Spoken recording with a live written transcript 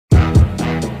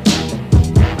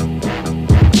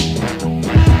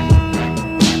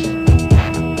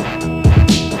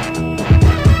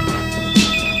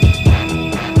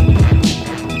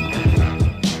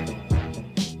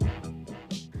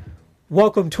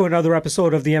Welcome to another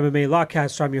episode of the MMA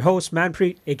Lockcast. I'm your host,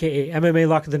 Manpreet, aka MMA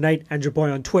Lock of the Night, and your boy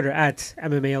on Twitter at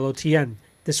MMALOTN.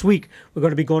 This week, we're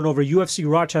going to be going over UFC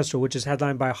Rochester, which is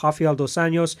headlined by Rafael Dos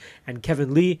Anjos and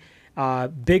Kevin Lee.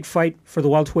 Big fight for the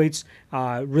welterweights.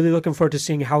 Really looking forward to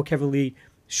seeing how Kevin Lee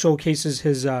showcases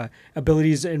his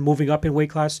abilities in moving up in weight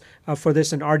class for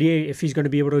this, and RDA, if he's going to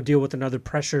be able to deal with another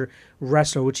pressure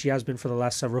wrestler, which he has been for the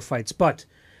last several fights. But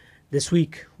this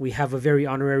week, we have a very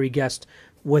honorary guest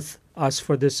with us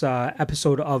for this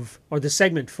episode of, or this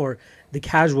segment for the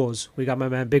casuals. We got my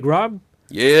man Big Rob.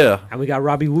 Yeah. And we got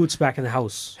Robbie Woots back in the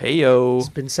house. Hey, yo. It's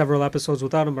been several episodes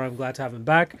without him, but I'm glad to have him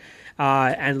back.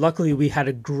 And luckily, we had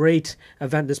a great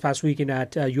event this past weekend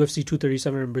at UFC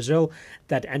 237 in Brazil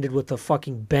that ended with a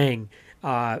fucking bang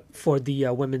for the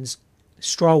women's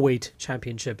strawweight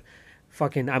championship.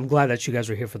 I'm glad that you guys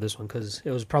were here for this one because it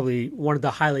was probably one of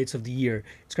the highlights of the year.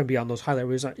 It's going to be on those highlight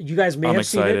reels. You guys may have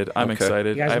seen it. I'm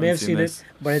excited. You guys may have seen it,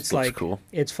 but it's Looks like, cool.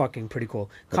 It's fucking pretty cool.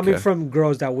 Coming Okay. from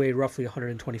girls that weigh roughly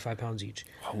 125 pounds each.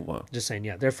 Oh, wow. Just saying,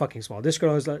 yeah, they're fucking small. This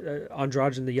girl is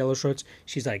Andrade in the yellow shorts.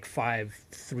 She's like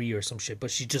 5'3" or some shit,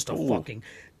 but she's just a fucking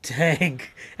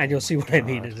tank. And you'll see what I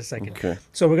mean in a second. Okay.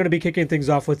 So we're going to be kicking things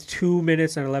off with 2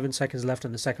 minutes and 11 seconds left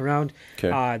in the second round. Okay.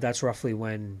 That's roughly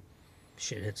when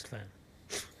shit hits the fan.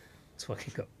 Let's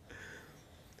fucking go.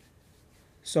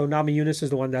 So Nami Yunus is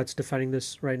the one that's defending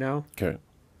this right now. Okay.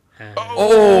 And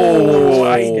Oh,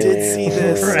 I did see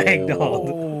this.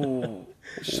 Ragdolled. Oh.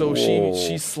 So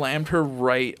she slammed her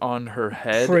right on her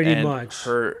head. Pretty and much.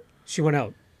 She went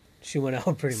out. She went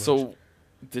out pretty much. So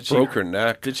did she Broke her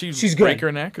neck. Did she She's break good.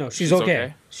 her neck? No, she's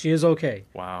okay. She is okay.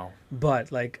 Wow.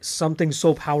 But like something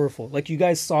so powerful, like you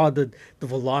guys saw the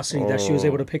velocity that she was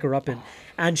able to pick her up in,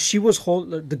 and she was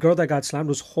the girl that got slammed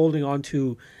was holding on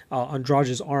to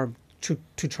Andrade's arm to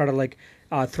try to like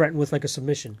threaten with like a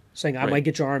submission, saying I Right. might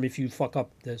get your arm if you fuck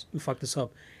this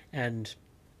up, and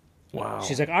Wow.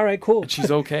 she's like, all right, cool. She's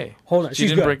okay. Hold on, She she's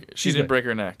didn't good. break. She She's didn't good. break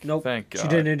her neck. Nope. Thank God. She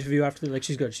did an interview after, like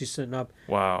she's good. She's sitting up.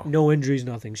 Wow. No injuries,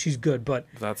 nothing. She's good, but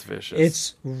That's vicious.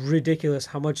 it's ridiculous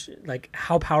how much, like,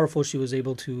 how powerful she was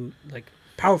able to, like,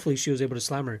 powerfully she was able to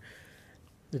slam her.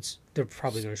 They're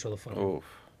probably going to show the photo. Oh.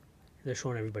 They're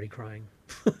showing everybody crying.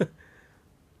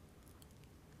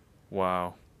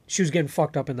 wow. She was getting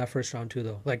fucked up in that first round, too,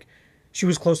 though. Like, she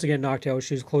was close to getting knocked out.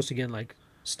 She was close to getting, like,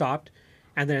 stopped.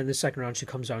 And then in the second round, she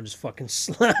comes out and just fucking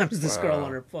slams this girl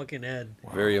on her fucking head.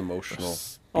 Very emotional.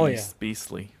 Oh, yeah.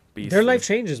 Beastly. Their life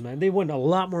changes, man. They win a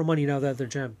lot more money now that they're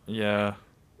champ. Yeah.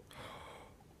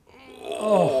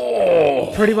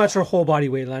 Pretty much her whole body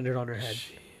weight landed on her head.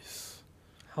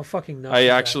 How fucking nuts I is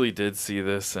that? actually did see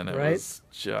this, and it Right? was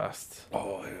just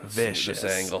Oh, yeah. Vicious.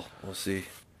 This angle. We'll see.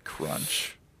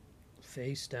 crunch.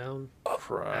 Face down.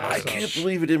 Crunch. I can't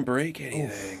believe it didn't break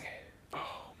anything.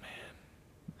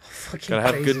 Fucking Gotta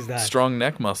have crazy good, is that. strong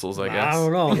neck muscles, I guess. I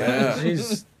don't know, Yeah. man.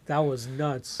 That was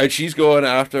nuts. And she's going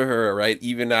after her, right?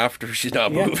 Even after she's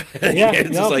not Yeah. moving. Yeah, It's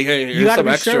no, just like, hey, you here's gotta some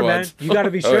be extra sure, ones. man. You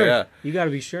gotta be Oh, sure. yeah. You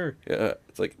gotta be sure. Yeah.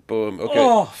 It's like, boom. Okay.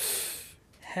 Oh,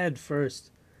 head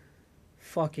first.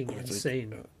 Fucking It's like,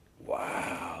 insane.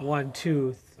 wow. 1,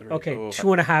 2. Okay, Oh.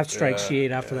 2.5 strikes she Yeah,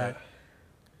 ate after that.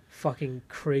 Fucking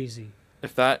crazy.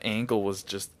 If that angle was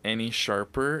just any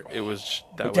sharper, it was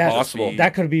that would That- just possible. be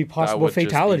That could be possible would just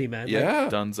fatality, be- man. Like, Yeah.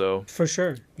 Dunzo. for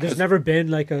sure. There's never been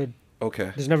like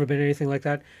Okay. there's never been anything like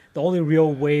that. The only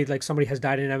real way like somebody has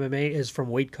died in MMA is from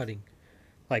weight cutting.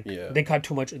 Like Yeah. they cut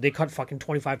too much. They cut fucking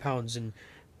 25 pounds in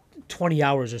 20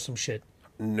 hours or some shit.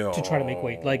 No. To try to make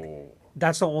weight. Like,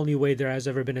 that's the only way there has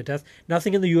ever been a death.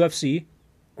 Nothing in the UFC.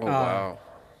 Oh, wow.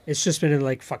 It's just been in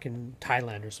like fucking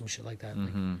Thailand or some shit like that. Like,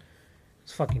 Mm-hmm.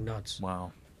 it's fucking nuts.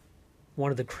 Wow.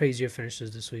 One of the crazier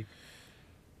finishes this week.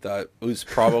 That was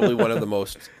probably one of the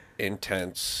most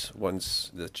intense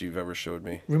ones that you've ever showed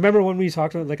me. Remember when we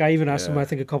talked about, like, I even asked him, Yeah. I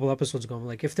think a couple episodes ago, I'm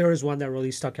like, if there is one that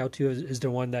really stuck out to you, is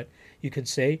there one that you could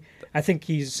say? I think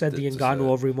he said the That's Ngannou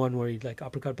it. over one where he like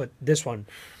uppercut, but this one,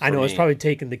 I For know it's me. probably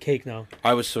taking the cake now.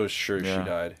 I was so sure Yeah. she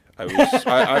died. I was.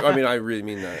 I mean, I really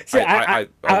mean that. See, was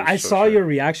I so saw sure. your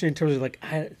reaction in terms of like,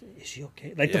 is she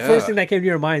okay? Like the Yeah. first thing that came to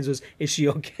your minds was, is she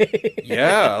okay?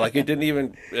 Yeah, like it didn't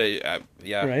even.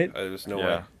 Yeah, Right? There was no Yeah.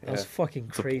 way. That was fucking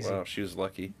crazy. Wow, she was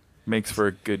lucky. Makes for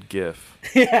a good GIF.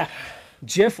 Yeah,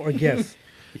 GIF or GIF?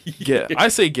 GIF. I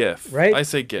say GIF. Right? I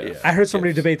say GIF. Yeah. I heard somebody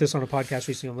GIFs. debate this on a podcast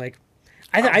recently. I'm like,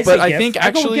 I But say I GIF. think I go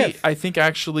with actually, GIF. I think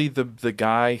actually the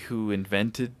guy who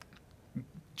invented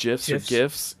GIFs or GIFs?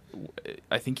 GIFs,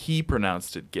 I think he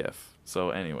pronounced it GIF.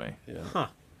 So anyway, Yeah. Huh.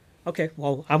 Okay,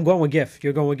 well, I'm going with GIF.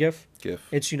 You're going with GIF? GIF.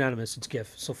 It's unanimous. It's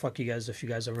GIF. So fuck you guys if you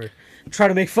guys ever try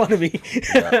to make fun of me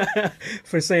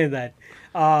for saying that.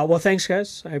 Well, thanks,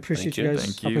 guys. I appreciate you guys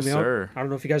Thank you, helping me out. sir. I don't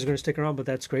know if you guys are going to stick around, but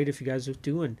that's great if you guys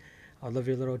do. And I love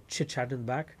your little chit chat in the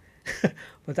back.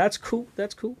 But that's cool.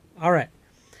 That's cool. All right.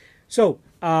 So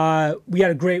we had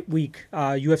a great week.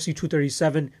 UFC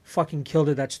 237 fucking killed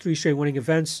it. That's 3 straight winning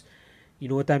events. You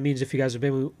know what that means if you guys have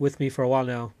been with me for a while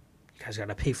now. You guys got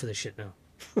to pay for this shit now.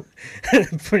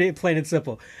 Pretty plain and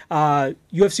simple.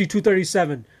 UFC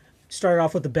 237 started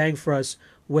off with a bang for us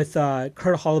with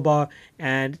Kurt Holobaugh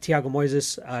and Thiago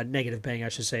Moises. Negative bang, I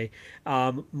should say.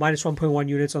 Minus 1.1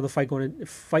 units on the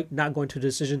fight not going to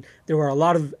decision. There were a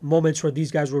lot of moments where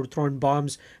these guys were throwing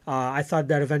bombs. I thought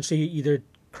that eventually either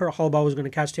Kurt Holobaugh was going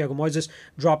to catch Thiago Moises,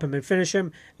 drop him and finish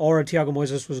him, or Thiago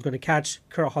Moises was going to catch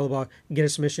Kurt Holobaugh, get a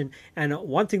submission. And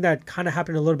one thing that kind of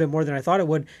happened a little bit more than I thought it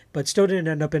would, but still didn't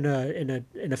end up in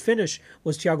a finish,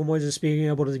 was Thiago Moises being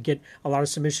able to get a lot of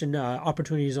submission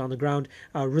opportunities on the ground.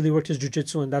 Really worked his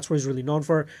jiu-jitsu, and that's what he's really known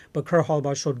for. But Kurt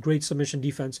Holobaugh showed great submission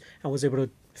defense and was able to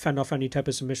fend off any type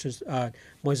of submissions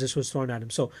Moises was throwing at him.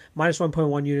 So minus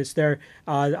 1.1 units there.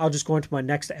 I'll just go into my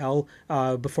next L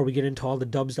before we get into all the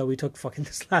dubs that we took fucking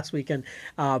this last weekend.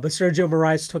 But Sergio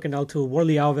Moraes took an L to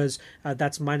Warley Alves.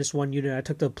 That's minus 1 unit. I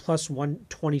took the plus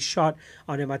 120 shot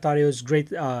on him. I thought it was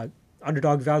great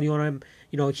underdog value on him.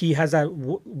 You know, he has that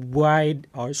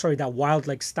that wild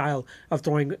like style of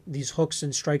throwing these hooks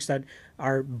and strikes that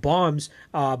are bombs,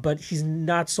 but he's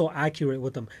not so accurate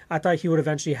with them. I thought he would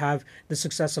eventually have the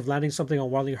success of landing something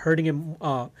on Warley, hurting him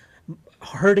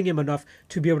enough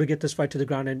to be able to get this fight to the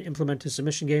ground and implement his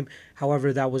submission game.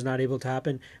 However, that was not able to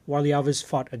happen. Warley Alves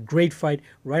fought a great fight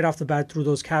right off the bat through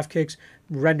those calf kicks,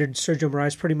 rendered Sergio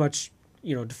Moraes pretty much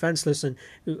defenseless and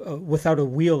without a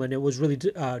wheel, and it was really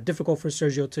difficult for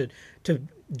Sergio to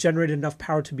generate enough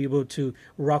power to be able to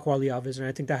rock Warley Alves, and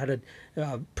I think that had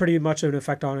a pretty much an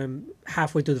effect on him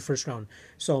halfway through the first round.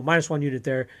 So minus 1 unit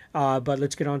there, but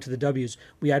let's get on to the W's.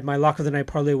 We had my lock of the night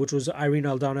parlay, which was Irene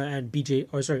Aldana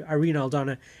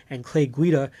and Clay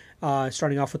Guida.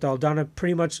 Starting off with Aldana,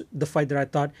 pretty much the fight that I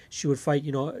thought she would fight.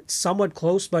 Somewhat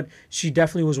close, but she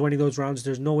definitely was winning those rounds.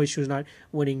 There's no way she was not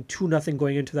winning 2-0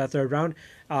 going into that third round.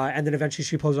 And then eventually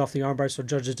she pulls off the armbar, so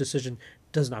judge's decision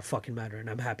does not fucking matter, and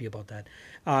I'm happy about that.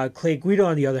 Clay Guida,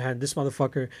 on the other hand, this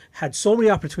motherfucker had so many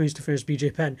opportunities to finish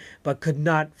BJ Penn, but could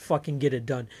not fucking get it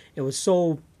done. It was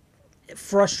so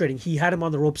frustrating. He had him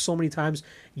on the rope so many times,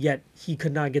 yet he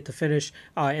could not get the finish.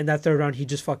 In that third round, he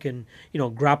just fucking,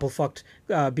 grapple fucked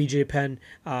BJ Penn.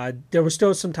 There were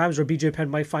still some times where BJ Penn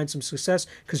might find some success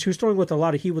because he was throwing with a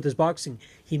lot of heat with his boxing.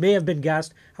 He may have been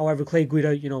gassed. However, Clay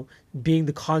Guida, being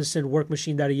the constant work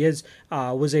machine that he is,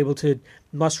 was able to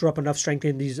muster up enough strength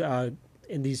in these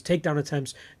takedown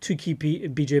attempts to keep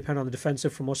BJ Penn on the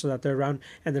defensive for most of that third round,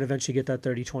 and then eventually get that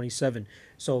 30-27.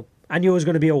 So I knew it was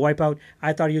going to be a wipeout.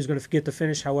 I thought he was going to get the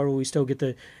finish. However, we still get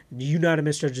the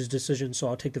unanimous judge's decision, so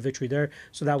I'll take the victory there.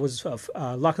 So that was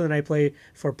lock of the night play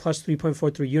for plus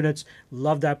 3.43 units.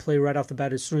 Love that play right off the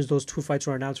bat. As soon as those 2 fights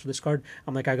were announced for this card,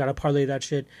 I'm like, I got to parlay that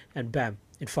shit, and bam,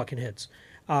 it fucking hits.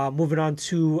 Moving on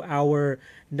to our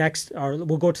next,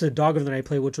 we'll go to the dog of the night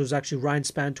play, which was actually Ryan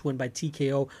Spann to win by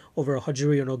TKO over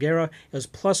Rogerio Nogueira. It was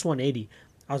plus 180.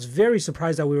 I was very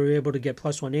surprised that we were able to get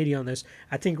plus 180 on this.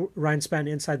 I think Ryan Spann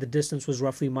inside the distance was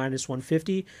roughly minus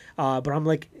 150, but I'm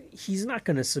like, he's not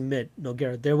going to submit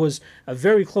Nogueira. There was a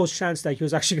very close chance that he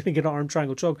was actually going to get an arm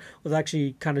triangle choke, which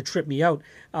actually kind of tripped me out.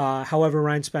 However,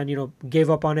 Ryan Spann, gave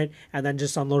up on it and then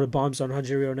just unloaded bombs on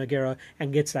Rogerio Nogueira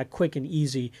and gets that quick and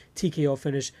easy TKO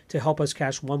finish to help us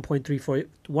cash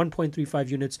 1.35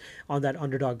 units on that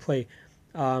underdog play.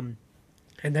 And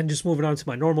then just moving on to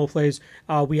my normal plays,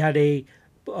 we had a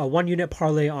 1 unit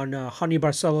parlay on Hani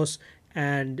Barcelos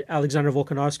and Alexander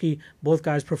Volkanovski. Both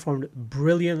guys performed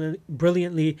brilliantly.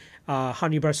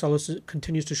 Hani Barcelos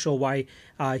continues to show why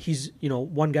he's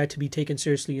one guy to be taken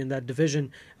seriously in that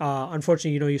division.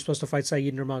 Unfortunately, you're supposed to fight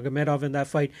Saeed Nurmagomedov in that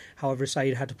fight. However,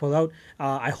 Saeed had to pull out.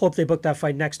 I hope they book that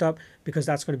fight next up because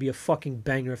that's going to be a fucking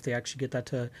banger if they actually get that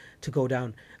to go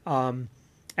down.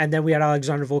 And then we had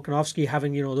Alexander Volkanovski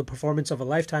having, the performance of a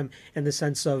lifetime in the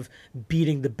sense of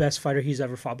beating the best fighter he's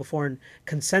ever fought before, and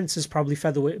consensus probably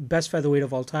best featherweight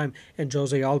of all time, and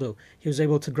Jose Aldo. He was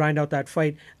able to grind out that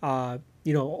fight.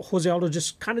 Jose Aldo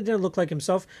just kind of didn't look like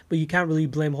himself, but you can't really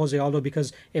blame Jose Aldo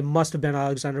because it must have been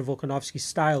Alexander Volkanovski's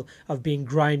style of being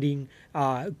grinding,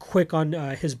 quick on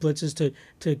his blitzes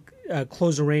to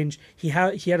close the range. He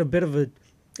had a bit of a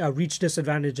reach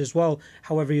disadvantage as well.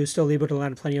 However, he was still able to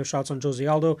land plenty of shots on Jose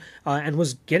Aldo and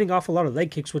was getting off a lot of leg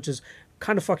kicks, which is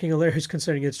kind of fucking hilarious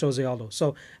considering it's Jose Aldo.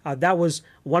 So that was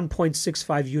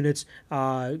 1.65 units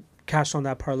cashed on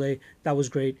that parlay. That was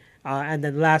great. And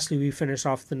then lastly, we finished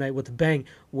off the night with a bang,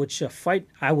 which fight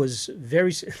I was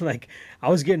very, like, I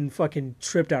was getting fucking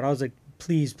tripped out. I was like,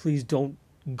 please don't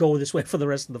go this way for the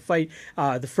rest of the fight.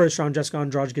 The first round, Jessica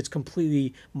Andrade gets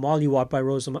completely mollywopped by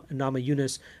Rose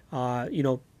Namajunas,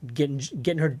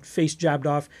 getting her face jabbed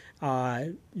off.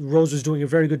 Rose was doing a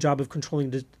very good job of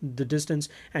controlling the distance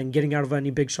and getting out of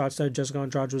any big shots that Jessica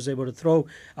Andrade was able to throw.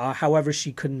 However,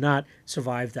 she could not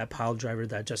survive that pile driver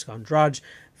that Jessica Andrade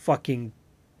fucking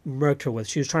murked her with.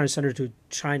 She was trying to send her to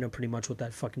China pretty much with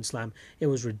that fucking slam. It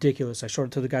was ridiculous. I showed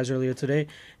it to the guys earlier today,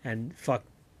 and fuck,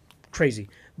 crazy.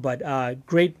 But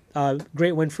great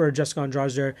win for Jessica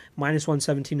Andrade there. Minus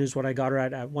 117 is what I got her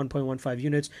at 1.15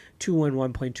 units. 2-win,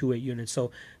 1.28 units. So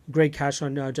great cash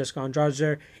on Jessica Andrade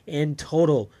there. In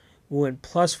total, we went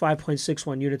plus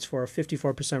 5.61 units for a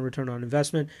 54% return on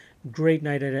investment. Great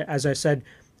night at it. As I said,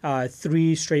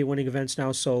 3 straight winning events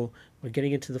now. So we're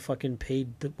getting into the fucking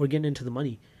paid. We're getting into the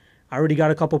money. I already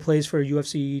got a couple plays for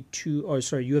UFC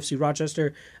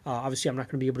Rochester. Obviously, I'm not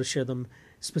going to be able to share them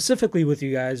specifically with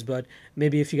you guys, but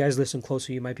maybe if you guys listen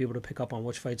closer, you might be able to pick up on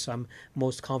which fights I'm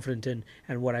most confident in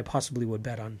and what I possibly would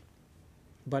bet on.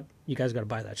 But you guys got to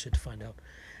buy that shit to find out.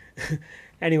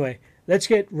 Anyway, let's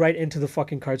get right into the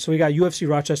fucking card. So we got UFC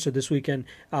Rochester this weekend.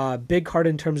 Big card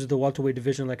in terms of the welterweight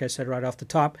division, like I said right off the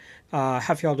top.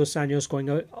 Rafael dos Anjos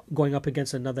going up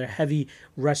against another heavy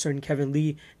wrestler in Kevin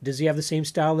Lee. Does he have the same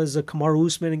style as Kamaru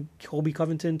Usman and Colby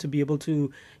Covington to be able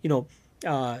to,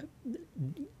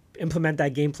 implement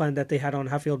that game plan that they had on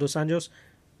Rafael dos Anjos?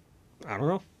 I don't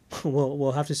know.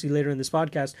 We'll have to see later in this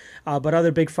podcast. But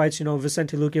other big fights,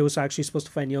 Vicente Luque was actually supposed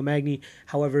to fight Neil Magny.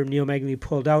 However, Neil Magny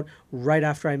pulled out right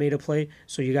after I made a play.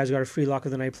 So you guys got a free lock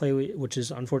of the night play, which is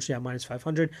unfortunately at minus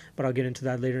 500. But I'll get into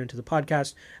that later into the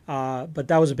podcast. But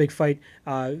that was a big fight.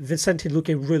 Vicente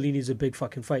Luque really needs a big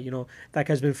fucking fight. That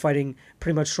guy's been fighting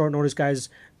pretty much short notice guys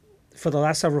for the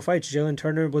last several fights. Jalen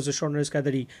Turner was a short notice guy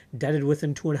that he deaded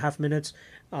within 2.5 minutes.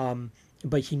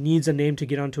 But he needs a name to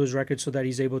get onto his record so that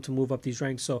he's able to move up these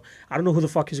ranks. So I don't know who the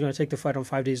fuck is going to take the fight on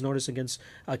 5 days' notice against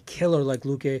a killer like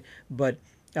Luque, but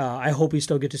I hope we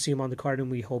still get to see him on the card, and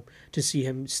we hope to see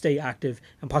him stay active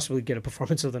and possibly get a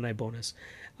performance of the night bonus.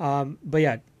 But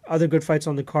yeah, other good fights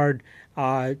on the card.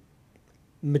 The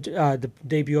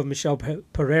debut of Michel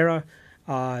Pereira.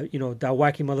 That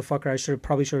wacky motherfucker. I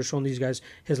probably should have shown these guys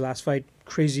his last fight.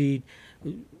 Crazy,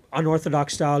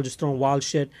 unorthodox style, just throwing wild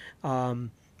shit.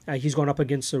 He's going up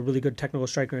against a really good technical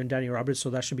striker in Danny Roberts, so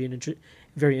that should be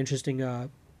very interesting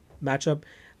matchup.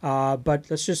 But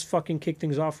let's just fucking kick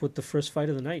things off with the first fight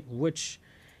of the night, which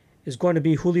is going to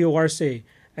be Julio Arce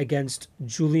against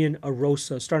Julian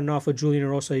Erosa. Starting off with Julian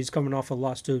Erosa, he's coming off a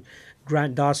loss to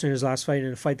Grant Dawson in his last fight,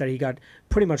 in a fight that he got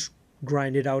pretty much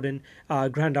grinded out in.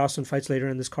 Grant Dawson fights later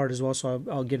in this card as well, so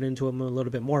I'll get into him a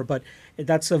little bit more. But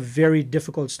that's a very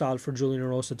difficult style for Julian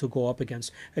Erosa to go up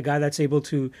against. A guy that's able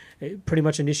to pretty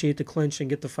much initiate the clinch and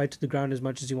get the fight to the ground as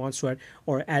much as he wants to,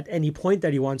 or at any point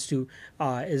that he wants to,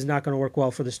 is not going to work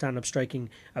well for the stand-up striking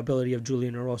ability of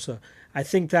Julian Erosa. I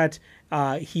think that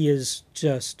he is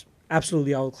just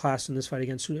absolutely outclassed in this fight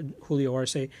against Julio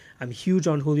Arce. I'm huge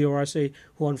on Julio Arce,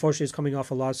 who unfortunately is coming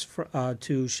off a loss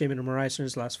to Shayman Moraes in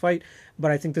his last fight.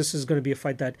 But I think this is going to be a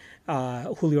fight that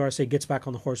Julio Arce gets back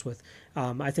on the horse with.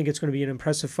 I think it's going to be an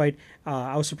impressive fight.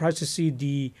 I was surprised to see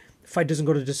the fight doesn't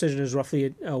go to decision as roughly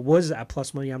it was at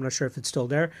plus money. I'm not sure if it's still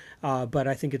there, but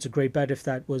I think it's a great bet if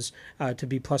that was to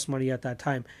be plus money at that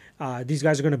time. These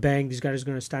guys are going to bang. These guys are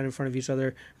going to stand in front of each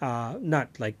other, not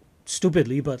like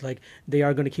stupidly, but like they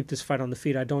are going to keep this fight on the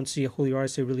feet. I don't see Julio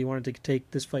Arce really wanting to take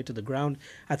this fight to the ground.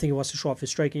 I think he wants to show off his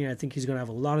striking. I think he's going to have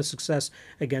a lot of success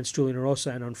against Julian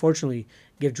Erosa, and unfortunately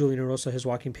give Julian Erosa his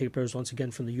walking papers once again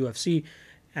from the UFC.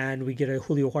 And we get a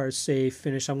Julio Arce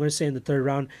finish. I'm going to say in the third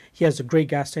round. He has a great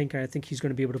gas tank, and I think he's going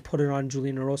to be able to put it on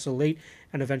Julian Erosa late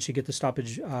and eventually get the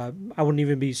stoppage. I wouldn't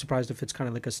even be surprised if it's kind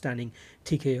of like a standing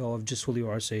TKO of just Julio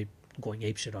Arce going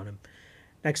apeshit on him.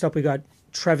 Next up, we got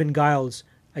Trevin Giles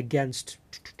against,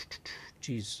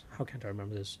 how can't I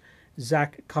remember this?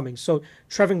 Zach Cummings. So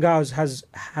Trevin Giles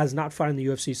has not fought in the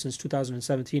UFC since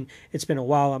 2017. It's been a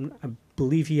while. I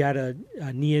believe he had a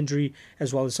knee injury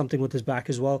as well as something with his back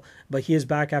as well. But he is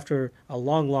back after a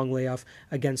long layoff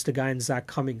against a guy in Zach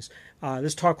Cummings.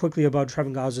 Let's talk quickly about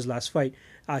Trevin Giles' last fight.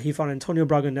 He fought Antonio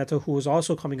Braga Neto, who was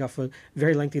also coming off a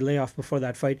very lengthy layoff before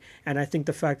that fight. And I think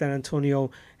the fact that Antonio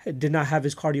did not have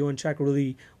his cardio in check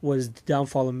really was the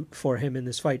downfall for him in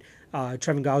this fight.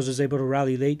 Trevin Giles was able to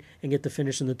rally late and get the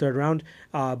finish in the third round.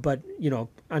 But,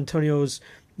 Antonio's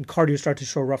cardio start to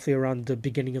show roughly around the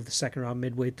beginning of the second round,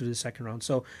 midway through the second round.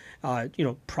 So,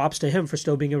 props to him for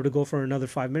still being able to go for another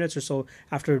 5 minutes or so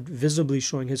after visibly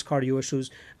showing his cardio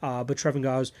issues. But Trevin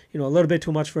Giles, a little bit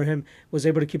too much for him, was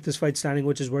able to keep this fight standing,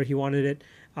 which is where he wanted it,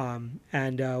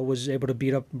 and was able to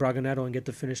beat up Braga Neto and get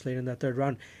the finish late in that third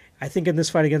round. I think in this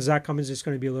fight against Zach Cummins, it's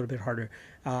going to be a little bit harder.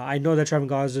 I know that Trevin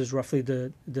Giles is roughly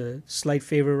the slight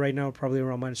favorite right now, probably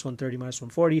around minus 130, minus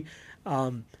 140.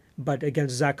 But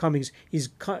against Zach Cummins, he's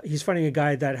fighting a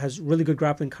guy that has really good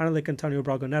grappling, kind of like Antonio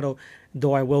Braga Neto,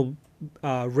 though I will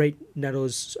rate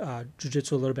Neto's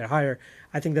jiu-jitsu a little bit higher.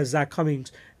 I think that Zach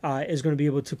Cummins is going to be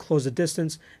able to close the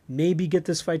distance, maybe get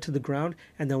this fight to the ground,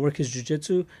 and then work his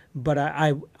jiu-jitsu. But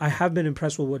I have been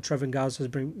impressed with what Trevin Giles has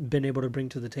been able to bring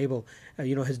to the table.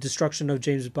 His destruction of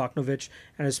James Bogdanovic,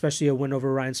 and especially a win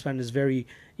over Ryan Spann, is very,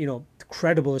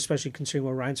 credible, especially considering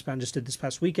what Ryan Spann just did this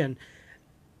past weekend.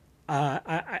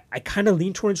 I kind of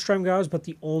lean towards Trevin Giles, but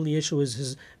the only issue is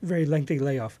his very lengthy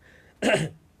layoff.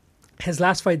 His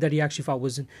last fight that he actually fought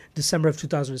was in December of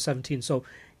 2017. So,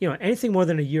 anything more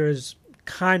than a year is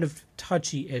kind of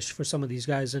touchy-ish for some of these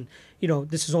guys. And,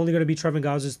 this is only going to be Trevin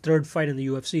Giles' third fight in the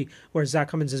UFC, whereas Zach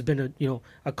Cummins has been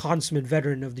a consummate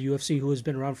veteran of the UFC who has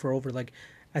been around for over,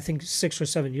 I think 6 or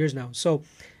 7 years now. So,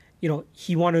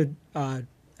 he wanted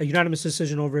a unanimous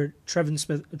decision over Trevor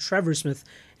Smith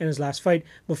in his last fight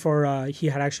before he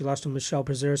had actually lost to Michel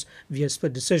Prazeres via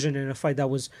split decision in a fight that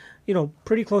was,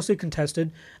 pretty closely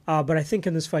contested. But I think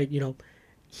in this fight,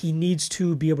 he needs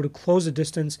to be able to close the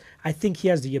distance. I think he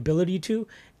has the ability to,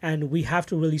 and we have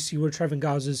to really see where Trevin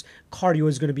Giles' cardio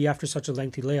is going to be after such a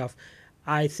lengthy layoff.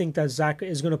 I think that Zach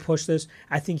is going to push this.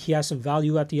 I think he has some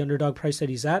value at the underdog price that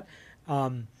he's at.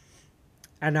 And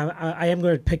I am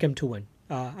going to pick him to win.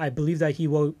 I believe that he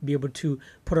will be able to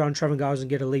put it on Trevin Giles and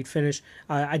get a late finish.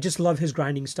 I just love his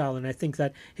grinding style, and I think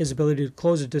that his ability to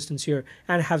close the distance here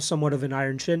and have somewhat of an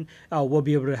iron chin will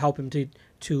be able to help him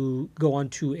to go on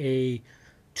to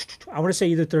I want to say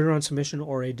either third round submission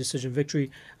or a decision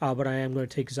victory, but I am going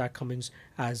to take Zach Cummins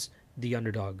as the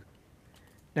underdog.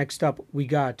 Next up, we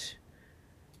got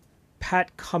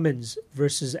Pat Cummins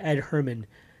versus Ed Herman.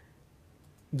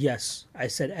 Yes, I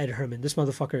said Ed Herman. This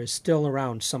motherfucker is still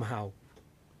around somehow.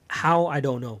 How? I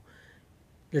don't know.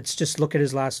 Let's just look at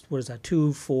his last,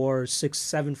 2, 4, 6,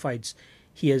 7 fights.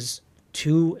 He is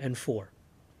 2-4.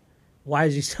 Why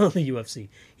is he still in the UFC?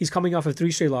 He's coming off of 3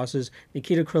 straight losses.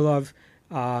 Nikita Krylov,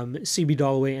 CB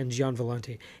Dollaway, and Gian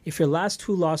Vellante. If your last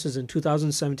 2 losses in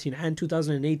 2017 and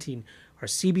 2018 are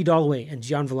CB Dollaway and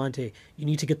Gian Vellante, you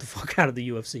need to get the fuck out of the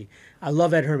UFC. I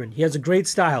love Ed Herman. He has a great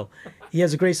style.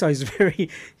 He's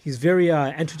very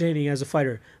entertaining as a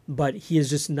fighter, but he is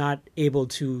just not able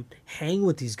to hang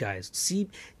with these guys. See,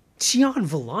 Gian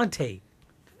Vellante,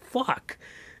 fuck.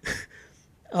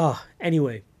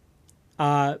 Anyway,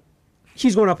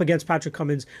 he's going up against Patrick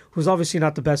Cummins, who's obviously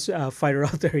not the best fighter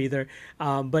out there either.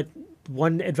 But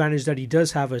one advantage that he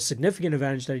does have, a significant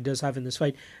advantage that he does have in this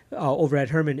fight over Ed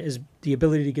Herman, is the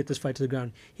ability to get this fight to the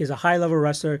ground. He's a high-level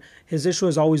wrestler. His issue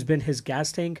has always been his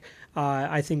gas tank.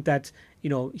 I think that,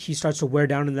 he starts to wear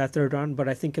down in that third round, but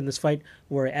I think in this fight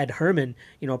where Ed Herman,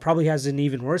 probably has an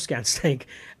even worse gas tank,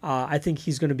 I think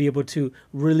he's going to be able to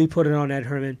really put it on Ed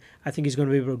Herman. I think he's going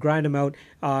to be able to grind him out,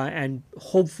 and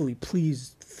hopefully,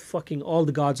 please, fucking all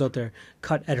the gods out there,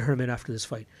 cut Ed Herman after this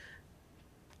fight.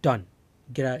 Done.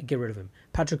 Get rid of him.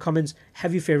 Patrick Cummins,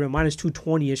 heavy favorite, minus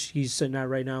 220-ish he's sitting at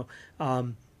right now.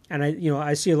 And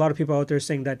I see a lot of people out there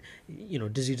saying that,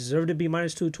 does he deserve to be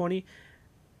minus 220?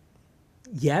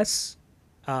 Yes.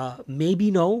 Maybe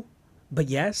no, but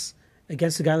yes.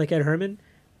 Against a guy like Ed Herman,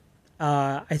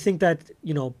 I think that,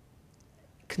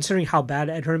 considering how bad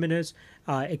Ed Herman is,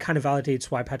 it kind of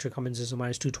validates why Patrick Cummins is a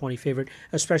minus 220 favorite,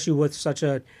 especially with such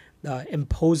a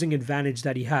imposing advantage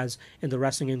that he has in the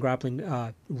wrestling and grappling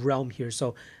realm here.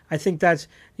 So I think that,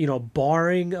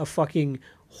 barring a fucking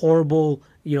horrible,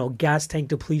 gas tank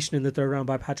depletion in the third round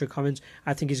by Patrick Cummins,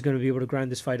 I think he's going to be able to grind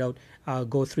this fight out,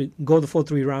 go the full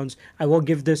 3 rounds. I will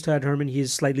give this to Ed Herman. He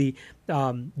is slightly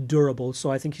durable, so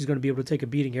I think he's going to be able to take a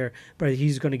beating here, but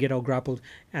he's going to get out grappled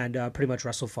and pretty much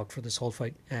wrestle fuck for this whole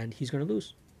fight, and he's going to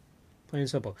lose. Plain and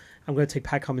simple. I'm going to take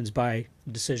Pat Cummins by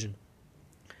decision.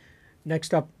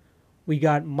 Next up, we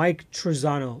got Mike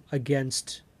Trizano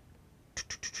against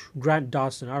Grant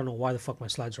Dawson. I don't know why the fuck my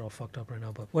slides are all fucked up right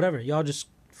now, but whatever. Y'all just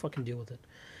fucking deal with it.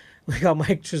 We got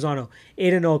Mike Trizano,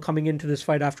 8-0, coming into this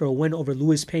fight after a win over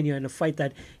Luis Pena in a fight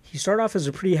that he started off as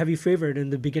a pretty heavy favorite in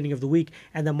the beginning of the week,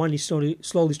 and then money slowly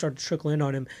started to trickle in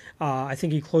on him. I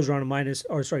think he closed around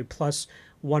plus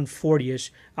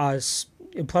 140-ish, plus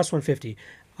 150.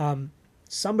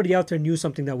 somebody out there knew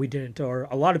something that we didn't, or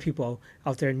a lot of people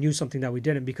out there knew something that we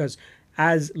didn't, because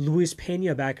as Luis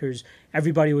Pena backers,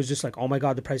 everybody was just like, oh my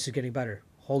God, the price is getting better.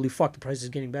 Holy fuck, the price is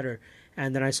getting better.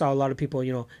 And then I saw a lot of people,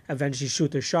 eventually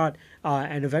shoot their shot.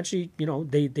 And eventually,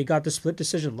 they got the split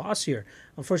decision loss here.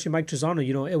 Unfortunately, Mike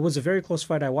Trizano, it was a very close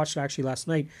fight. I watched it actually last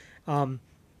night. A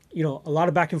lot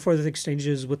of back and forth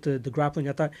exchanges with the grappling.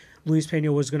 I thought Luis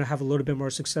Pena was going to have a little bit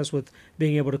more success with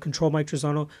being able to control Mike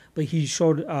Trizano, but he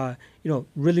showed,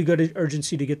 really good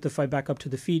urgency to get the fight back up to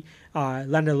the feet.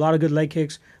 Landed a lot of good leg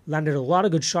kicks, landed a lot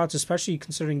of good shots, especially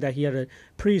considering that he had a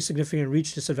pretty significant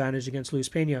reach disadvantage against Luis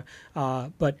Pena.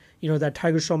 But, that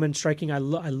Tiger Showman striking, I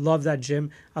love that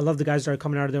gym. I love the guys that are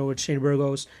coming out of there with Shane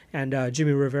Burgos and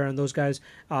Jimmy Rivera and those guys.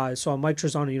 So Mike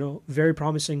Trizano, very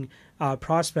promising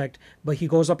prospect, but he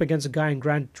goes up against a guy in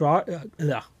Grant Dawson.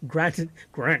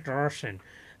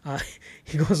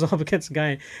 He goes up against a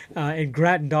guy in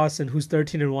Grant Dawson, who's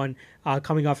 13-1,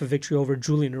 coming off a victory over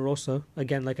Julian Erosa.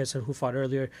 Again, like I said, who fought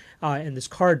earlier in this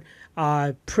card.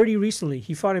 Pretty recently,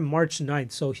 he fought in March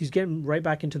 9th, so he's getting right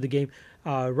back into the game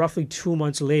roughly 2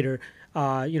 months later.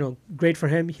 Great for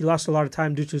him. He lost a lot of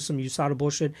time due to some USADA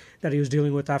bullshit that he was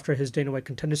dealing with after his Dana White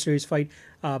Contender Series fight.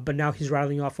 But now he's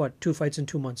rattling off 2 fights in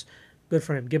 2 months. Good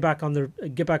for him. Get back on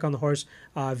the horse.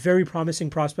 Very promising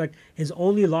prospect. His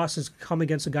only loss has come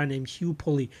against a guy named Hugh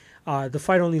Pulley. The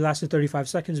fight only lasted 35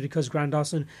 seconds because Grant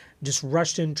Dawson just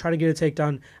rushed in, tried to get a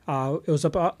takedown. It was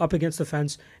up against the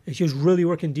fence. He was really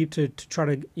working deep to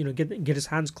try to get his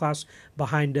hands clasped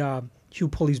behind Hugh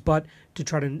Pulley's butt to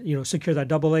try to secure that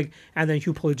double leg. And then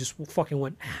Hugh Pulley just fucking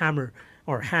went ham.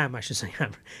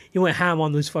 He went ham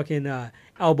on those fucking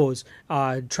elbows,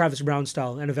 Travis Brown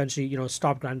style, and eventually,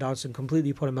 stopped Grant Dawson,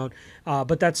 completely put him out.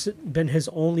 But that's been his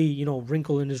only,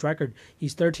 wrinkle in his record.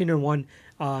 He's 13-1,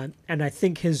 and I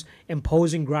think his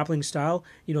imposing grappling style,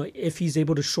 if he's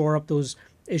able to shore up those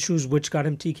issues which got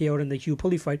him TKO'd in the Hugh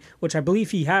Pulley fight, which I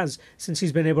believe he has since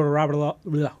he's been able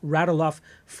to rattle off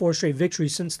 4 straight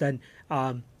victories since then.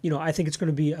 I think it's going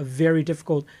to be a very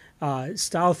difficult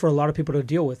style for a lot of people to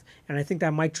deal with. And I think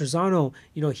that Mike Trizano,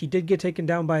 he did get taken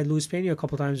down by Luis Pena a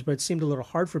couple times, but it seemed a little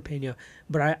hard for Pena.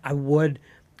 But I would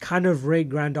kind of rate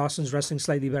Grant Dawson's wrestling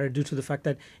slightly better due to the fact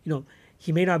that,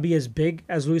 he may not be as big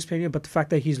as Luis Pena, but the fact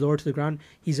that he's lower to the ground,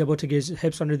 he's able to get his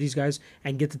hips under these guys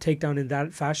and get the takedown in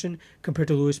that fashion compared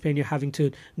to Luis Pena having to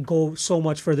go so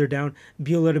much further down,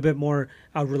 be a little bit more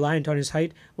reliant on his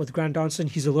height. With Grant Dawson,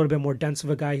 he's a little bit more dense of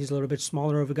a guy. He's a little bit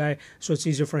smaller of a guy, so it's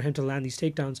easier for him to land these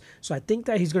takedowns. So I think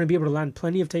that he's going to be able to land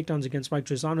plenty of takedowns against Mike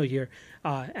Trizano here.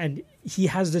 And he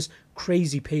has this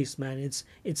crazy pace, man.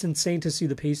 It's insane to see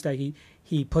the pace that he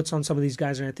puts on some of these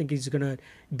guys, and I think he's going to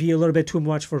be a little bit too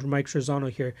much for Mike Trizano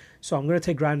here. So I'm going to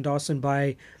take Grant Dawson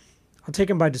I'll take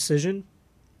him by decision.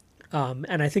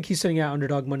 And I think he's sitting at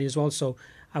underdog money as well, so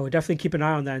I would definitely keep an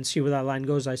eye on that and see where that line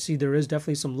goes. I see there is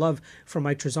definitely some love for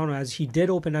Mike Trizano, as he did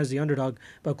open as the underdog,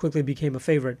 but quickly became a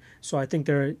favorite. So I think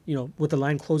with the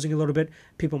line closing a little bit,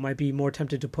 people might be more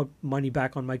tempted to put money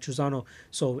back on Mike Trizano.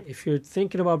 So if you're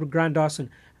thinking about Grant Dawson,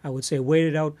 I would say wait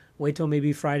it out. Wait till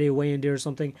maybe Friday, weigh-in day or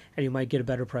something, and you might get a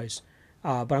better price.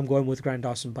 But I'm going with Grant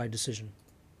Dawson by decision.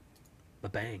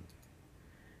 Ba-bang.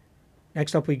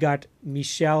 Next up, we got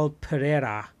Michel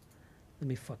Pereira. Let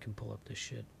me fucking pull up this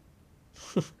shit.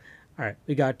 All right,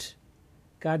 we got...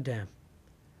 Goddamn.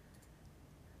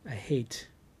 I hate...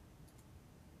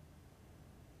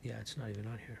 Yeah, it's not even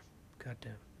on here.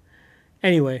 Goddamn.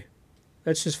 Anyway,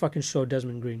 let's just fucking show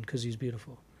Desmond Green because he's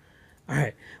beautiful. All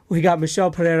right, we got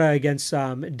Michel Pereira against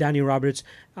Danny Roberts.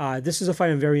 This is a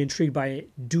fight I'm very intrigued by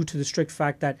due to the strict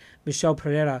fact that Michel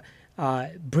Pereira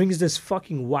brings this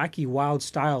fucking wacky, wild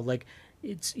style. Like,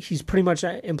 he's pretty much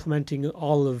implementing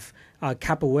all of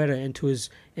capoeira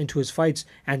into his fights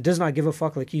and does not give a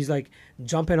fuck. Like, he's like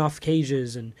jumping off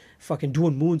cages and fucking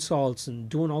doing moonsaults and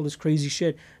doing all this crazy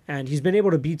shit. And he's been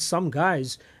able to beat some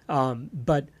guys,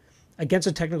 but against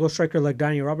a technical striker like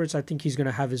Danny Roberts, I think he's going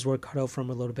to have his work cut out for him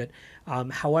a little bit.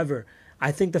 However,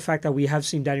 I think the fact that we have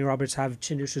seen Danny Roberts have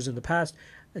chin issues in the past,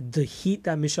 the heat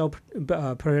that Michel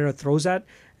Pereira throws at,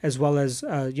 as well as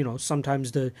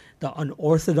sometimes the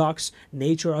unorthodox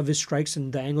nature of his strikes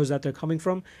and the angles that they're coming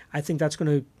from, I think that's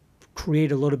going to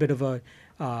create a little bit of a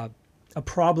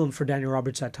problem for Daniel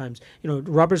Roberts at times.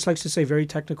 Roberts likes to say very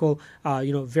technical,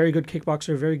 very good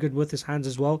kickboxer, very good with his hands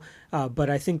as well. But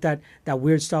I think that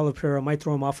weird style of Pereira might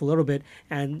throw him off a little bit.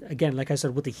 And again, like I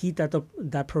said, with the heat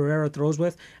that Pereira throws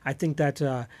with, I think that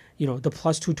the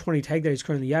plus 220 tag that he's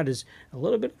currently at is a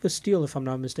little bit of a steal, if I'm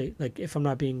not mistaken. Like, if I'm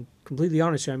not being completely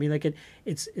honest here, I mean, like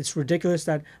it's ridiculous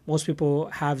that most people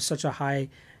have such a high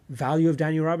value of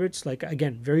Danny Roberts. Like,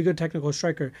 again, very good technical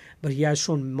striker, but he has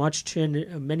shown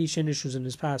many chin issues in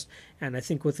his past. And I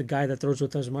think with a guy that throws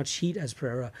with as much heat as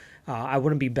Pereira, I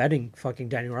wouldn't be betting fucking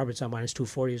Danny Roberts on minus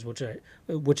 240s,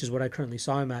 which is what I currently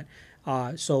saw him at.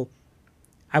 So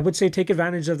I would say take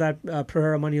advantage of that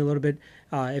Pereira money a little bit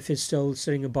if it's still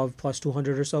sitting above plus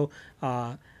 200 or so.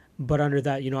 But under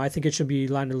that, I think it should be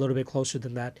lined a little bit closer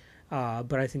than that.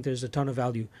 But I think there's a ton of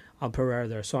value on Pereira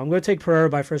there. So I'm going to take Pereira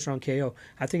by first round KO.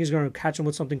 I think he's going to catch him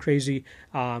with something crazy,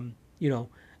 but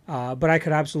I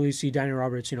could absolutely see Danny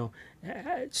Roberts,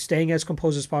 staying as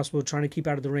composed as possible, trying to keep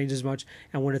out of the range as much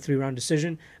and win a 3-round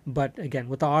decision. But again,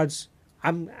 with the odds,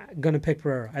 I'm going to pick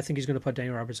Pereira. I think he's going to put Danny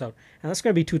Roberts out. And that's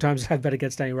going to be 2 times I've bet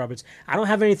against Danny Roberts. I don't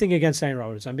have anything against Danny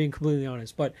Roberts. I'm being completely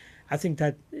honest. But I think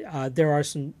that there are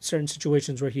some certain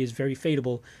situations where he is very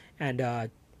fadeable, and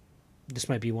this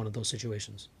might be one of those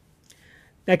situations.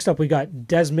 Next up, we got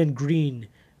Desmond Green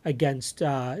against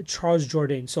Charles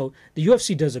Jourdain. So the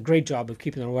UFC does a great job of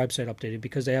keeping their website updated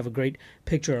because they have a great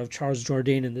picture of Charles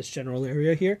Jourdain in this general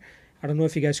area here. I don't know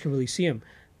if you guys can really see him,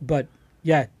 but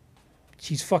yeah,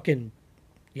 he's fucking...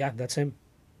 Yeah, that's him,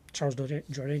 Charles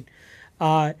Jourdain.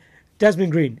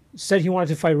 Desmond Green said he wanted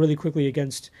to fight really quickly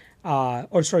against, he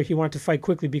wanted to fight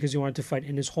quickly because he wanted to fight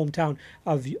in his hometown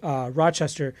of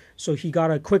Rochester. So he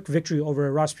got a quick victory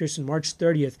over Ross Pearson March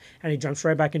 30th, and he jumps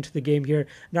right back into the game here.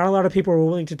 Not a lot of people were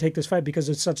willing to take this fight because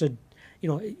it's such a,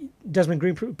 Desmond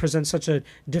Green presents such a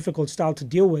difficult style to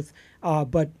deal with,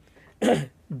 but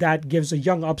that gives a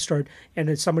young upstart and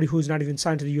it's somebody who's not even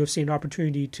signed to the UFC an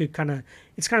opportunity to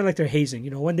it's kind of like they're hazing,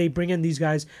 when they bring in these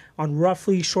guys on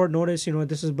roughly short notice,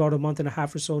 this is about a month and a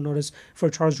half or so notice for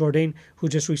Charles Jourdain, who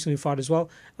just recently fought as well.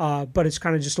 But it's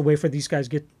kind of just a way for these guys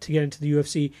to get into the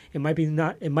UFC. It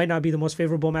might not be the most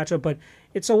favorable matchup, but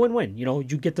it's a win-win. You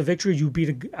get the victory, you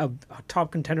beat a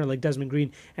top contender like Desmond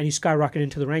Green and you skyrocket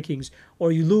into the rankings,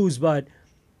 or you lose, but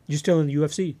you're still in the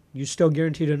UFC. You're still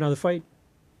guaranteed another fight.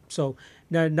 So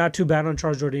not too bad on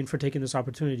Charles Jourdain for taking this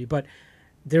opportunity, but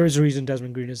there is a reason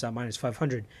Desmond Green is at minus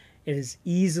 500. It is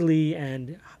easily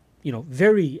and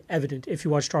very evident if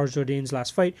you watch Charles Jourdain's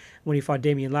last fight when he fought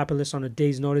Damian Lapilus on a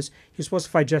day's notice. He was supposed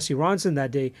to fight Jesse Ronson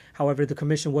that day. However, the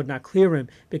commission would not clear him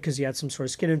because he had some sort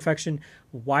of skin infection.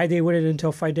 Why they waited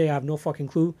until fight day, I have no fucking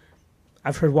clue.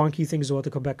 I've heard wonky things about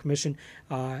the Quebec Commission.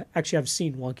 Actually, I've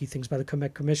seen wonky things by the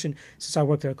Quebec Commission since I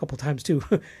worked there a couple times too.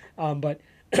 But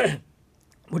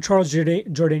with Charles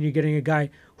Jourdain, you're getting a guy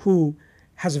who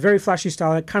has a very flashy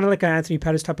style, kind of like an Anthony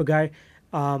Pettis type of guy.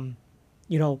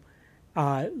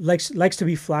 Likes to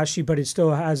be flashy, but it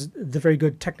still has the very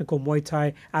good technical Muay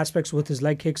Thai aspects with his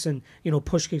leg kicks and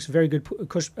push kicks, very good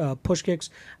push kicks.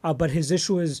 But his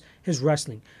issue is his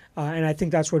wrestling, and I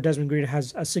think that's where Desmond Green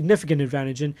has a significant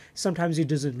advantage in. Sometimes he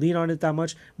doesn't lean on it that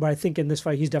much, but I think in this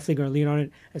fight he's definitely going to lean on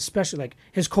it. Especially like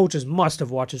his coaches must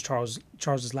have watched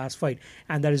Charles's last fight,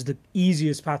 and that is the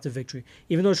easiest path to victory.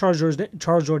 Even though Charles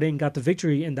Jourdain got the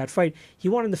victory in that fight, he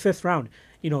won in the 5th round.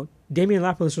 Damian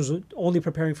Lapilus was only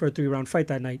preparing for a 3-round fight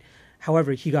that night.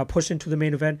 However, he got pushed into the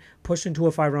main event, pushed into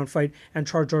a 5-round fight, and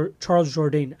Charles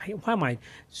Jourdain... Why am I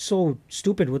so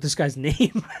stupid with this guy's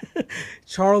name?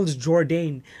 Charles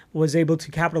Jourdain was able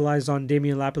to capitalize on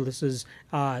Damian Lapilus's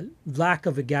lack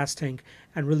of a gas tank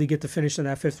and really get the finish in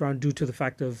that 5th round due to the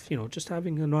fact of, just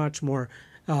having a notch more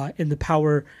in the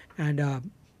power and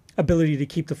ability to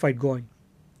keep the fight going.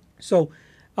 So,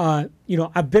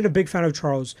 I've been a big fan of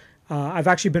Charles. I've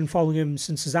actually been following him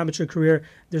since his amateur career.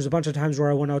 There's a bunch of times where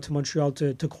I went out to Montreal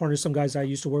to corner some guys I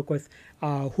used to work with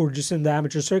who were just in the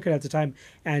amateur circuit at the time.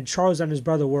 And Charles and his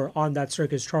brother were on that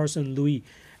circuit, Charles and Louis.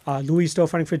 Louis still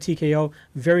fighting for TKO.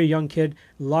 Very young kid.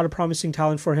 A lot of promising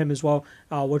talent for him as well.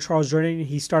 With Charles Jourdain,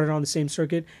 he started on the same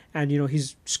circuit. And,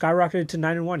 he's skyrocketed to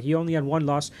 9-1. He only had one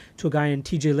loss to a guy in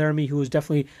TJ Laramie who was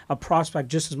definitely a prospect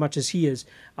just as much as he is.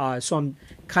 So I'm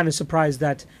kind of surprised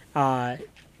that...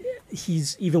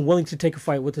 he's even willing to take a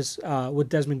fight with with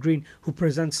Desmond Green, who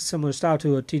presents a similar style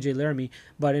to a TJ Laramie,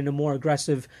 but in a more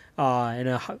aggressive and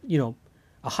a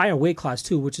higher weight class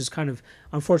too, which is kind of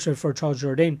unfortunate for Charles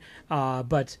Jourdain.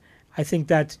 But I think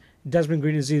that Desmond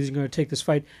Green is either going to take this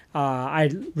fight.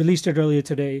 I released it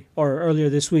earlier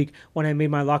this week when I made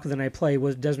my lock of the night play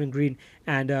with Desmond Green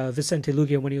and Vicente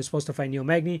Luque when he was supposed to fight Neil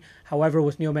Magny. However,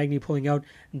 with Neil Magny pulling out,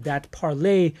 that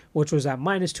parlay, which was at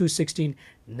minus 216,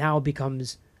 now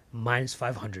becomes minus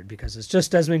 500 because it's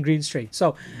just Desmond Green straight.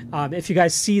 So if you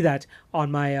guys see that on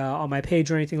my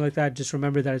page or anything like that, just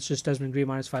remember that it's just Desmond Green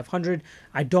minus 500.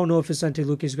 I don't know if Vicente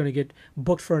Luque is going to get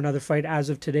booked for another fight as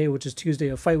of today, which is Tuesday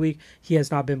of fight week. He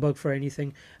has not been booked for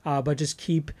anything, but just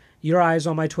keep your eyes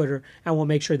on my Twitter and we'll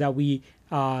make sure that we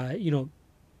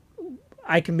I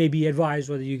I can maybe advise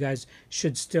whether you guys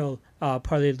should still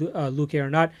parlay Luque or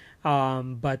not.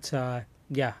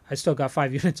 Yeah, I still got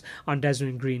 5 units on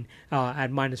Desmond Green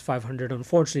at minus 500,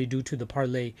 unfortunately, due to the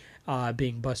parlay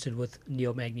being busted with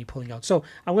Neil Magny pulling out. So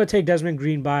I'm going to take Desmond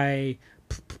Green by,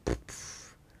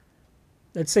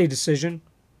 let's say, decision.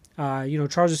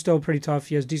 Charles is still pretty tough.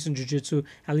 He has decent jiu-jitsu,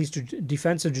 at least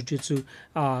defensive jiu-jitsu.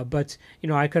 But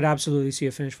I could absolutely see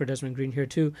a finish for Desmond Green here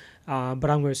too. But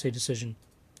I'm going to say decision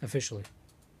officially.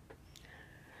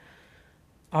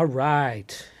 All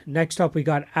right. Next up, we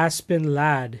got Aspen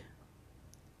Ladd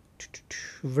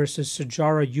versus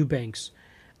Sijara Eubanks.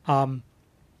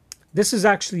 This is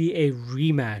actually a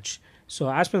rematch. So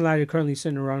Aspen Ladd currently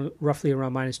sitting roughly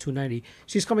around minus 290.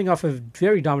 She's coming off a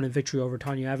very dominant victory over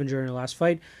Tanya Evinger in her last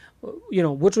fight,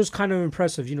 which was kind of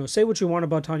impressive. Say what you want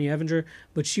about Tanya Evinger,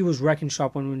 but she was wrecking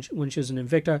shop when she was an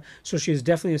Invicta. So she is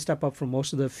definitely a step up from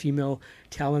most of the female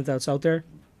talent that's out there.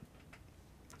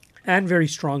 And very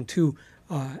strong too.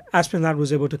 Aspen Ladd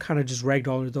was able to kind of just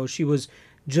ragdoll her, though. She was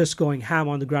just going ham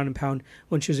on the ground and pound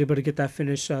when she was able to get that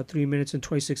finish 3 minutes and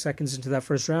 26 seconds into that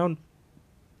first round.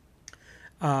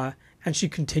 And she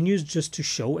continues just to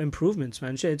show improvements,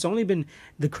 man.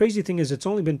 The crazy thing is it's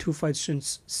only been 2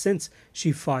 fights since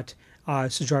she fought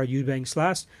Sijara Eubanks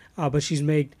last, but she's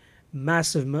made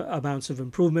massive amounts of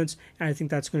improvements, and I think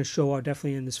that's going to show out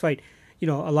definitely in this fight.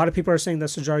 A lot of people are saying that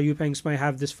Sijara Eubanks might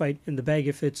have this fight in the bag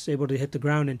if it's able to hit the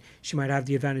ground, and she might have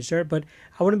the advantage there. But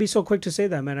I wouldn't be so quick to say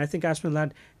that, man. I think Aspen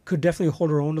Ladd could definitely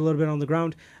hold her own a little bit on the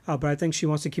ground, but I think she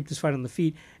wants to keep this fight on the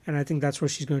feet, and I think that's where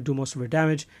she's going to do most of her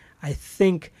damage. I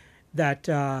think that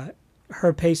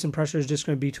her pace and pressure is just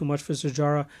going to be too much for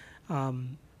Sijara,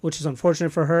 which is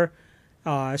unfortunate for her,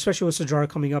 especially with Sijara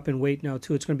coming up in weight now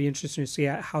too. It's going to be interesting to see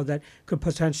how that could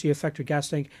potentially affect her gas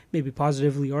tank, maybe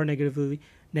positively or negatively.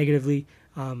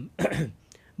 But I'm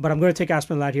going to take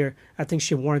Aspen Ladd here. I think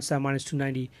she warrants that minus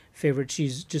 290 favorite.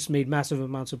 She's just made massive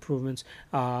amounts of improvements.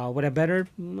 Would I bet her?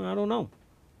 I don't know.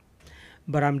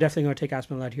 But I'm definitely going to take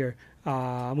Aspen Ladd here.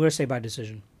 I'm going to say by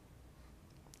decision.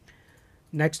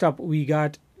 Next up, we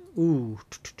got...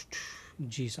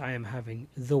 Jeez, I am having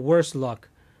the worst luck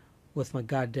with my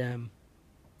goddamn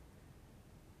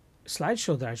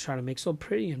slideshow that I try to make so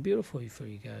pretty and beautiful for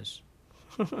you guys.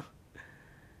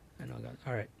 I know, guys.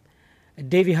 All right.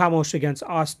 Davey Hamosh against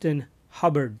Austin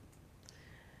Hubbard.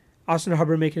 Austin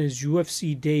Hubbard making his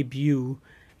UFC debut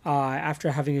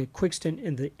after having a quick stint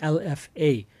in the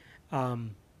LFA.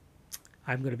 I'm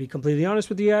going to be completely honest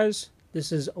with you guys.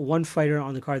 This is one fighter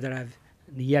on the card that I've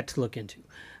yet to look into.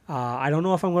 I don't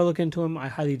know if I'm going to look into him. I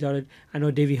highly doubt it. I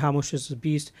know Davey Hamosh is a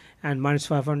beast, and minus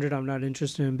 500, I'm not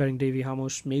interested in betting Davey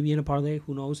Hamosh. Maybe in a parlay,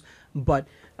 who knows? But,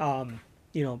 I'm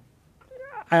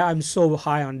so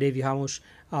high on Davey Hamosh.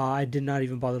 I did not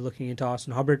even bother looking into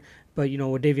Austin Hubbard. But,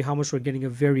 with Davey Hamosh, we're getting a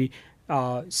very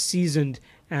seasoned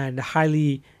and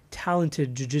highly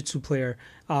talented jiu-jitsu player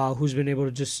who's been able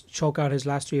to just choke out his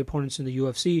last 3 opponents in the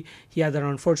UFC. He had that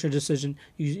unfortunate decision,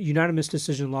 unanimous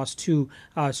decision loss to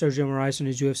Sergio Moraes in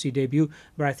his UFC debut.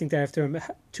 But I think that if they're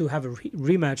to have a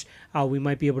rematch, we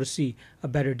might be able to see a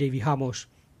better Davey Hamosh.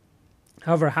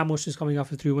 However, Hamosh is coming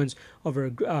off of 3 wins over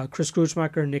Chris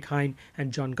Gruchmacher, Nick Hein,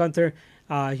 and John Gunther.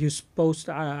 He was supposed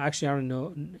to, actually, I don't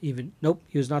know, nope,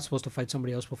 he was not supposed to fight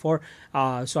somebody else before.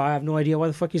 So I have no idea why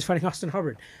the fuck he's fighting Austin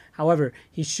Hubbard. However,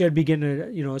 he should begin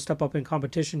to, step up in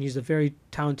competition. He's a very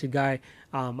talented guy.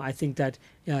 I think that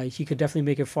he could definitely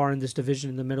make it far in this division,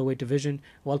 in the middleweight division,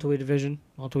 welterweight division.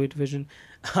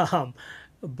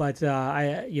 But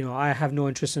I have no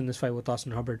interest in this fight with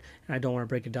Austin Hubbard, and I don't want to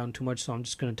break it down too much, so I'm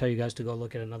just going to tell you guys to go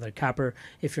look at another capper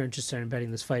if you're interested in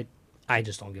betting this fight. I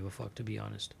just don't give a fuck, to be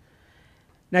honest.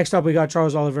 Next up, we got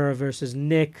Charles Oliveira versus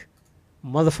Nick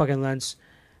motherfucking Lentz.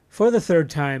 For the 3rd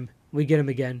time, we get him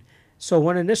again. So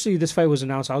when initially this fight was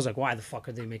announced, I was like, why the fuck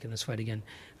are they making this fight again?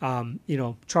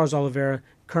 Charles Oliveira,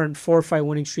 current 4-fight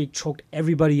winning streak, choked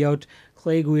everybody out.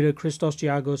 Clay Guida, Christos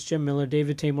Giagos, Jim Miller,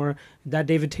 David Tamor. That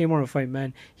David Tamor fight,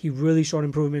 man, he really showed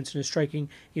improvements in his striking.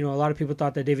 A lot of people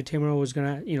thought that David Tamor was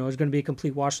gonna be a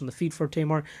complete wash on the feet for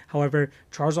Tamor. However,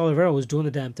 Charles Oliveira was doing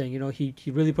the damn thing.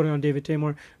 He really put it on David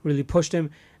Tamor, really pushed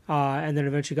him, and then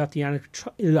eventually got the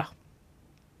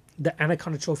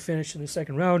Anaconda choke finish in the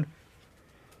 2nd round.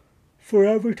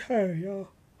 Forever tired, y'all.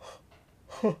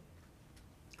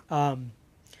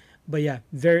 But yeah,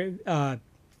 very.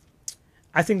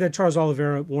 I think that Charles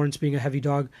Oliveira warrants being a heavy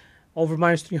dog. Over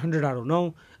minus 300, I don't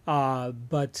know.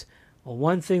 But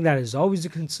one thing that is always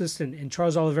consistent in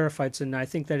Charles Oliveira fights, and I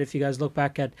think that if you guys look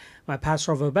back at my past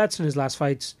Charles bets in his last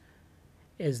fights,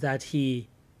 is that he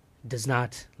does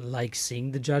not like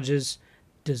seeing the judges,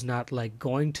 does not like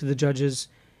going to the judges,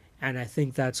 and I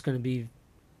think that's going to be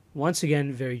once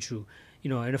again, very true.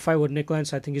 In a fight with Nick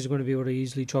Lentz, I think he's going to be able to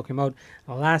easily choke him out.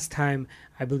 Last time,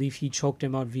 I believe he choked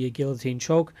him out via guillotine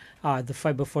choke. The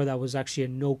fight before that was actually a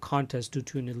no contest due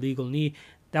to an illegal knee.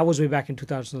 That was way back in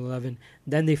 2011.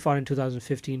 Then they fought in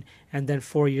 2015, and then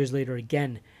 4 years later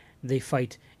again, they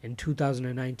fight in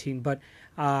 2019. But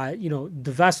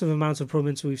the vast amounts of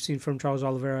improvements we've seen from Charles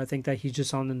Oliveira, I think that he's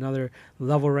just on another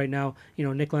level right now.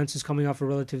 Nick Lentz is coming off a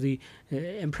relatively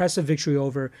impressive victory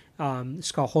over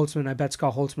Scott Holtzman. I bet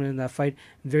Scott Holtzman in that fight.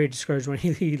 Very discouraged when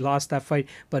he lost that fight.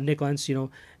 But Nick Lentz,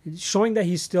 showing that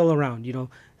he's still around.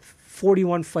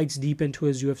 41 fights deep into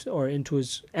his UFC or into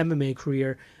his MMA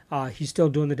career. He's still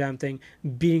doing the damn thing,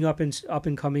 beating up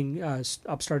and coming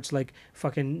upstarts like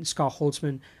fucking Scott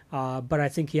Holtzman. But I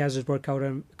think he has his work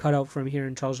cut out from here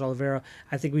in Charles Oliveira.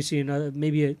 I think we see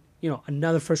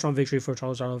another first round victory for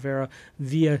Charles Oliveira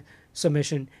via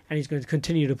submission, and he's going to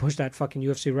continue to push that fucking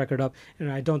UFC record up.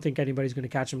 And I don't think anybody's going to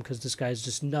catch him because this guy is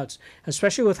just nuts,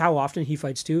 especially with how often he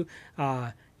fights too.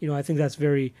 I think that's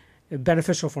very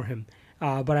beneficial for him.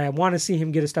 But I want to see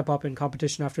him get a step up in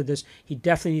competition after this. He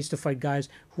definitely needs to fight guys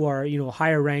who are,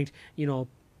 higher ranked.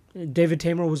 David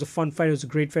Tamer was a fun fight. It was a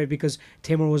great fight because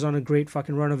Tamer was on a great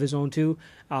fucking run of his own too.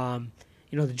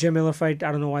 The Jim Miller fight,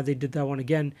 I don't know why they did that one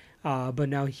again. But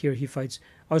now here he fights.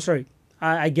 Oh, sorry.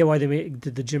 I get why they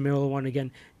did the Jim Miller one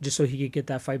again, just so he could get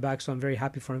that fight back. So I'm very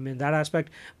happy for him in that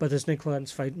aspect. But this Nick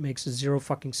Lentz fight makes zero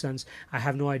fucking sense. I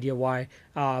have no idea why.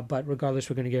 But regardless,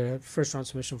 we're going to get a first round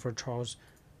submission for Charles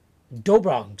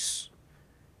Dobronx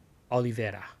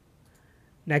Oliveira.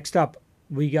 Next up,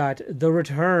 we got the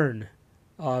return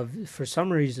of, for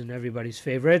some reason, everybody's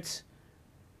favorite,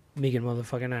 Megan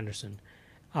motherfucking Anderson.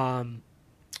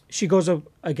 She goes up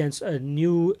against a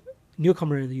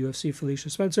newcomer in the UFC, Felicia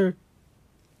Spencer,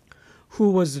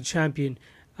 who was the champion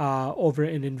over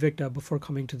in Invicta before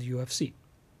coming to the UFC.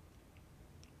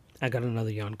 I got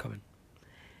another yawn coming.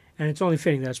 And it's only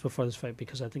fitting that's before this fight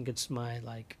because I think it's my,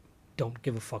 don't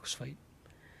give a fuck's fight.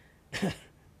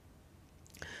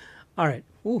 All right.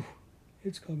 Ooh,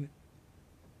 it's coming.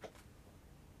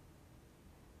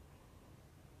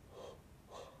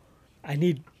 I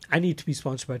need to be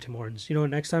sponsored by Tim Hortons.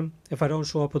 Next time, if I don't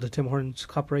show up with a Tim Hortons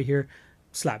cup right here,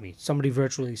 slap me. Somebody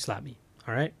virtually slap me.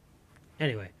 All right?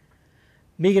 Anyway,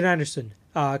 Megan Anderson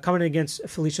coming against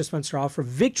Felicia Spencer off for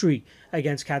victory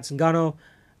against Kat Zingano.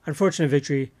 Unfortunate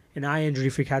victory. An eye injury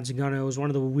for Kat Zingano. It was one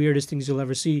of the weirdest things you'll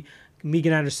ever see.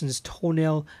 Megan Anderson's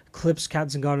toenail clips Kat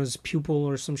Zingano's pupil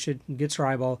or some shit and gets her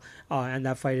eyeball. And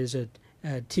that fight is a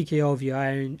TKO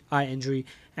via eye injury.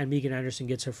 And Megan Anderson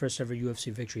gets her first ever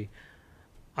UFC victory.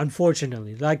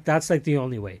 Unfortunately. That's the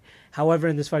only way. However,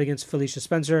 in this fight against Felicia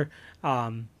Spencer,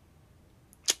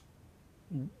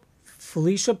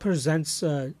 Felicia presents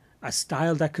a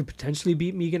style that could potentially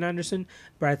beat Megan Anderson,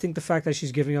 but I think the fact that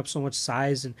she's giving up so much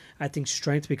size and I think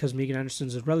strength, because Megan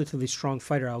Anderson's a relatively strong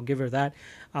fighter, I'll give her that.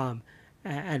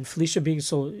 And Felicia being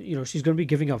so, she's going to be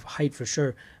giving up height for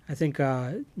sure. I think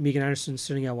Megan Anderson's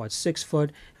sitting at 6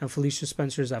 foot, and Felicia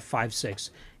Spencer is at 5'6".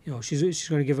 She's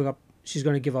going to give up. She's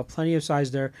going to give up plenty of size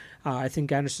there. I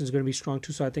think Anderson's going to be strong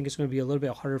too, so I think it's going to be a little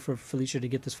bit harder for Felicia to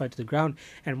get this fight to the ground.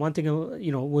 And one thing,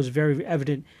 was very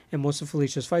evident in most of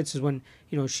Felicia's fights is when,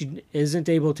 she isn't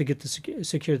able to get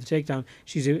secure the takedown,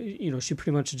 she's, she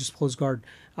pretty much just pulls guard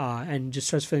and just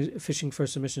starts fishing for a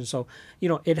submission. So,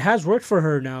 it has worked for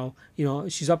her now.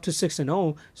 She's up to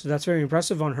 6-0, so that's very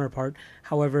impressive on her part.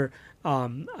 However,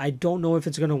 I don't know if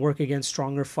it's going to work against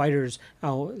stronger fighters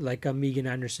like Megan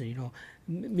Anderson.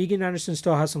 Megan Anderson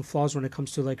still has some flaws when it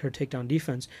comes to her takedown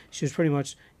defense. She was pretty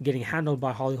much getting handled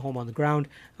by Holly Holm on the ground,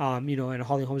 and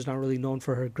Holly Holm is not really known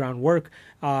for her ground work.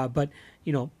 But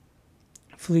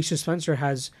Felicia Spencer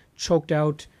has choked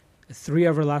out 3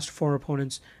 of her last 4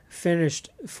 opponents, finished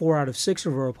 4 out of 6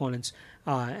 of her opponents.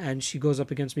 And she goes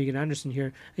up against Megan Anderson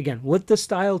here, again, with the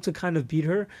style to kind of beat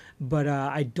her. But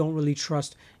I don't really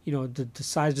trust, the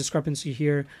size discrepancy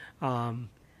here.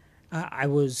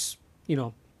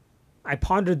 I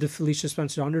pondered the Felicia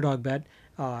Spencer underdog bet.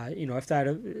 If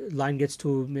that line gets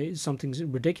to something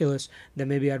ridiculous, then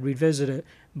maybe I'd revisit it.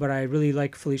 But I really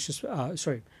like Felicia's...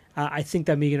 I think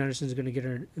that Megan Anderson is going to get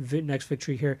her next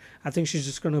victory here. I think she's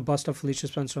just going to bust up Felicia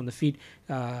Spencer on the feet.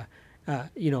 Her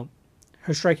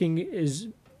striking is,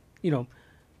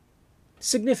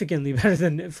 significantly better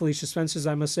than Felicia Spencer's,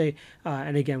 I must say.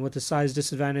 And again, with the size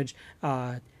disadvantage,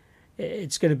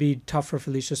 it's going to be tough for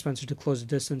Felicia Spencer to close the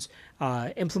distance.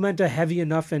 Implement a heavy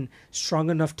enough and strong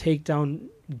enough takedown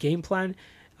game plan,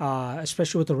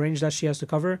 especially with the range that she has to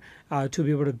cover, to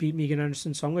be able to beat Megan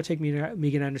Anderson. So I'm going to take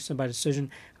Megan Anderson by decision.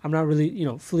 I'm not really,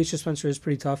 Felicia Spencer is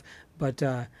pretty tough, but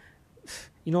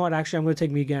You know what? Actually, I'm going to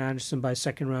take Megan Anderson by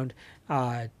second round.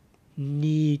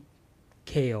 Knee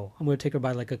KO. I'm going to take her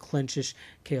by like a clinchish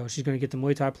KO. She's going to get the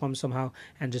Muay Thai plum somehow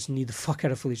and just knee the fuck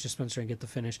out of Felicia Spencer and get the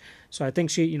finish. So I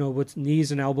think she, with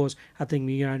knees and elbows, I think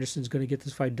Megan Anderson's going to get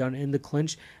this fight done in the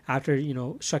clinch after,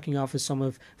 shucking off with some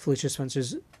of Felicia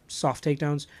Spencer's soft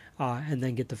takedowns and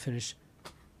then get the finish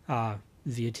via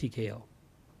TKO.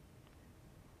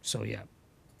 So yeah,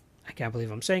 I can't believe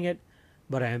I'm saying it,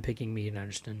 but I am picking Megan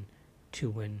Anderson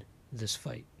to win this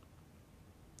fight.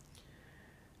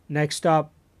 Next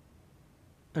up,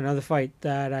 another fight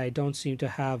that I don't seem to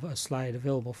have a slide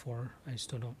available for. I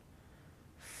still don't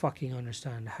fucking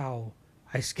understand how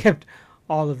I skipped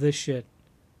all of this shit.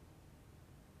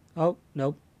 Oh,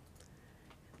 nope.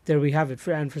 There we have it.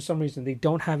 And for some reason, they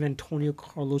don't have Antonio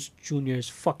Carlos Jr.'s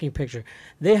fucking picture.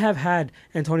 They have had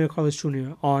Antonio Carlos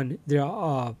Jr. on their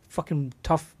fucking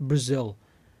Tough Brazil.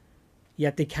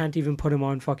 Yet they can't even put him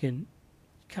on fucking...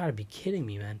 You gotta be kidding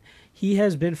me, man. He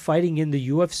has been fighting in the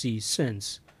UFC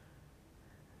since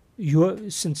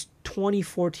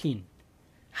 2014.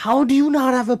 How do you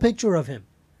not have a picture of him?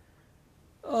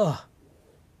 Ugh.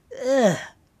 I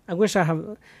wish I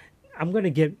have... I'm going to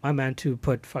get my man to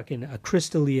put fucking a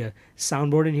Crystalia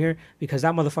soundboard in here because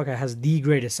that motherfucker has the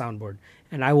greatest soundboard.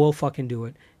 And I will fucking do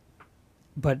it.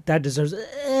 But that deserves...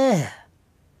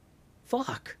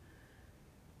 Fuck.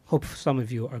 Hope some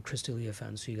of you are Crystalia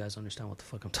fans so you guys understand what the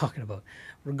fuck I'm talking about.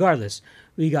 Regardless,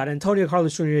 we got Antonio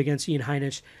Carlos Jr. against Ian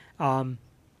Heinisch.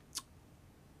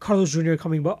 Carlos Jr.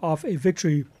 coming off a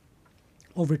victory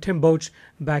over Tim Boetsch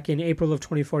back in April of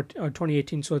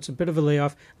 2018, so it's a bit of a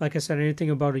layoff. Like I said, anything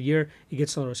about a year, it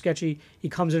gets a little sketchy. He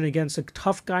comes in against a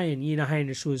tough guy in Ian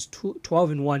Heinisch, who is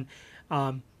 12-1.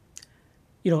 Ian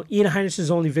Heinisch's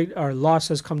only loss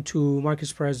has come to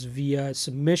Marcus Perez via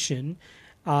submission,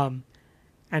 and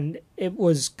it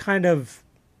was kind of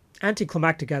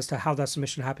anticlimactic as to how that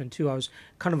submission happened too. I was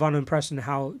kind of unimpressed in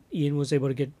how Ian was able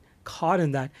to get caught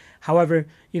in that. However,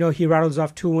 he rattles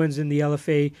off 2 wins in the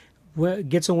LFA,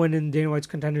 gets a win in Dana White's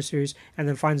Contender Series, and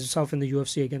then finds himself in the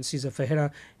UFC against Cesar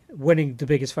Ferreira, winning the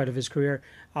biggest fight of his career.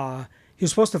 He was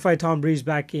supposed to fight Tom Breeze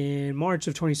back in March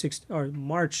of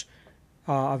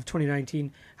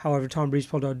 2019. However, Tom Breeze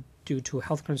pulled out due to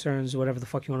health concerns, whatever the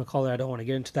fuck you want to call it. I don't want to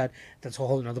get into that. That's a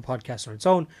whole another podcast on its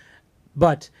own.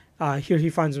 But here he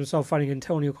finds himself fighting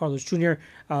Antonio Carlos Jr.,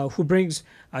 who brings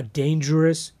a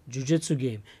dangerous jiu-jitsu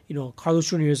game. Carlos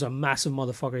Jr. is a massive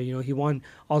motherfucker. He won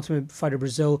Ultimate Fighter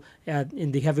Brazil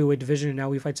in the heavyweight division, and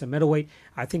now he fights at middleweight.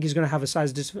 I think he's going to have a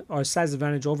size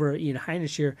advantage over Ian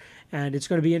Heinisch here, and it's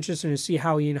going to be interesting to see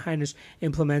how Ian Heinisch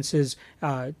implements his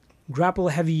grapple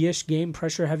heavy-ish game,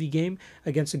 pressure heavy game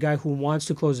against a guy who wants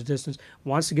to close the distance,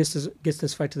 wants to get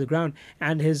this fight to the ground,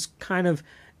 and his kind of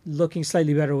looking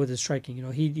slightly better with his striking.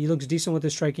 He looks decent with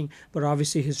his striking, but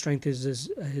obviously his strength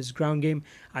is his ground game.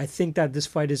 I think that this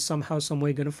fight is somehow, some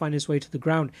way going to find its way to the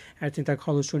ground. And I think that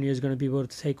Carlos Jr. is going to be able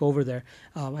to take over there.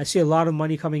 I see a lot of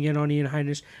money coming in on Ian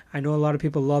Heinisch. I know a lot of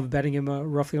people love betting him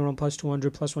roughly around plus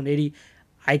 200, plus 180.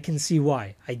 I can see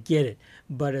why. I get it.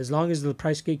 But as long as the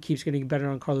price keeps getting better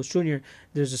on Carlos Jr.,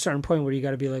 there's a certain point where you got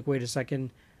to be like, wait a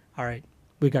second. All right,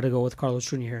 we got to go with Carlos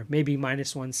Jr. here. Maybe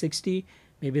minus 160.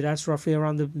 Maybe that's roughly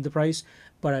around the price.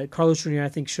 But Carlos Jr., I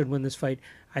think, should win this fight.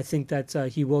 I think that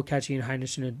he will catch Ian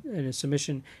Heinisch in a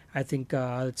submission. I think,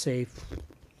 let's say,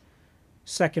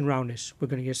 second roundish. We're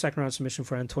going to get a second round submission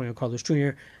for Antonio Carlos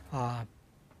Jr.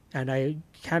 And I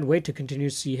can't wait to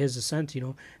continue to see his ascent.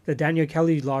 The Daniel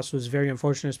Kelly loss was very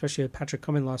unfortunate, especially if Patrick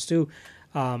Cummins lost too.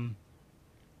 But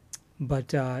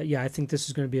I think this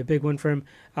is going to be a big win for him,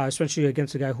 especially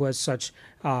against a guy who has such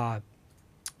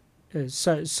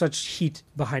heat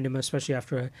behind him, especially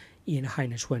after a Ian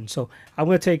Heinisch win. So I'm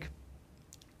going to take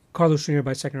Carlos Jr.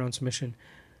 by second round submission.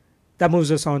 That moves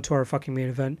us on to our fucking main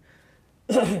event.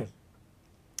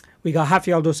 We got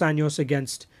Rafael dos Anjos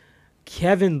against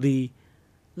Kevin Lee.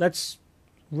 Let's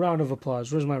round of applause.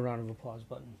 Where's my round of applause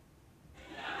button?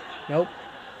 Nope.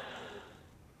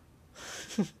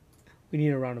 We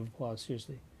need a round of applause,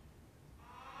 seriously.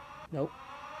 Nope.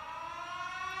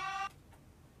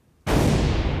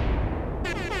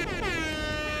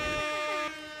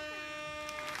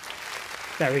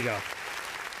 There we go.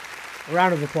 A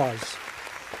round of applause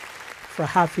for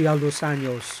Rafael dos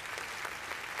Anjos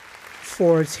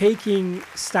for taking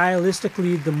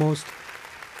stylistically the most...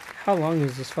 How long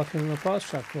is this fucking applause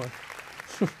track for?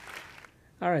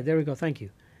 All right, there we go. Thank you.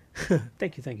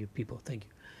 Thank you, people. Thank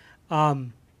you.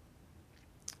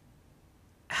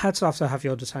 Hats off to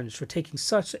Rafael dos Anjos for taking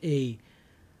such a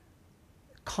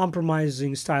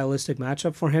compromising stylistic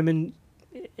matchup for him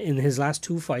in his last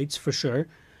 2 fights, for sure.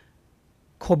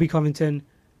 Colby Covington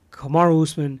Kamaru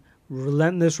Usman,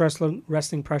 relentless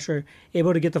wrestling pressure,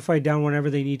 able to get the fight down whenever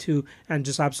they need to, and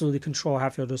just absolutely control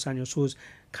Rafael dos Anjos, who was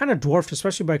kind of dwarfed,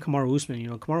 especially by Kamaru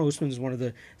Usman. Kamaru Usman is one of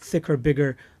the thicker,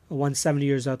 bigger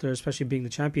 170ers out there, especially being the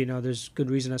champion now. There's good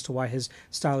reason as to why his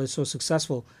style is so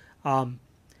successful.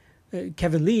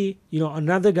 Kevin Lee,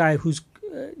 another guy who's,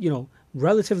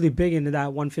 relatively big into that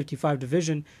 155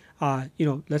 division.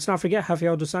 Let's not forget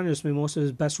Rafael dos Anjos made most of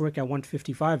his best work at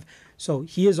 155. So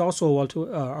he is also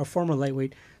a former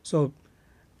lightweight. So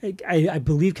I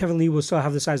believe Kevin Lee will still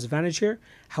have the size advantage here.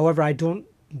 However, I do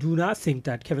not think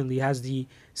that Kevin Lee has the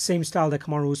same style that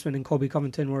Kamaru Usman and Colby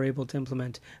Covington were able to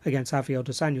implement against Rafael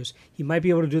dos Anjos. He might be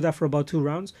able to do that for about 2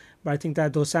 rounds, but I think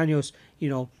that dos Anjos,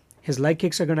 his leg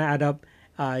kicks are going to add up.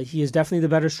 He is definitely the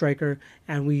better striker,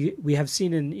 and we have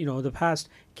seen in the past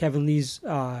Kevin Lee's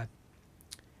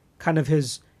kind of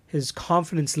his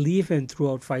confidence leave him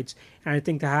throughout fights, and I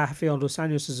think that Rafael dos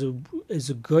Anjos is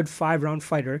a good 5-round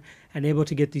fighter and able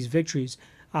to get these victories.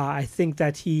 I think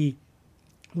that he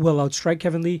will outstrike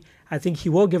Kevin Lee. I think he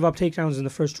will give up takedowns in the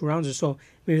first 2 rounds or so,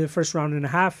 maybe the first round and a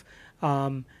half.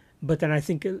 But then I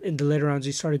think in the later rounds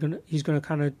he's going to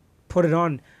kind of put it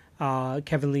on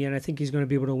Kevin Lee, and I think he's going to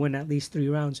be able to win at least 3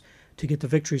 rounds to get the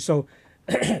victory. So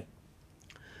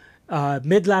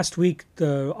mid last week,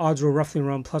 the odds were roughly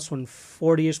around plus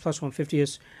 140-ish, plus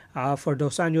 150-ish for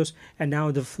Dos Anjos, and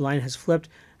now the line has flipped.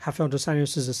 Rafael dos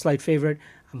Anjos is a slight favorite.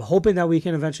 I'm hoping that we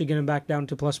can eventually get him back down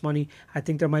to plus money. I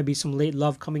think there might be some late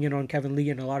love coming in on Kevin Lee,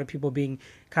 and a lot of people being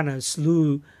kind of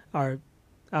sleazed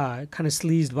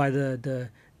by the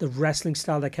wrestling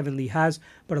style that Kevin Lee has,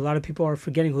 but a lot of people are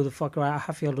forgetting who the fuck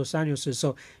Rafael dos Anjos is.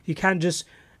 So you can't just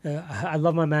I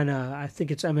love my man, I think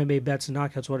it's MMA Bets and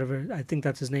Knockouts, whatever, I think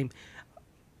that's his name.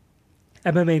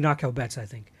 MMA Knockout Bets, I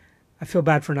think. I feel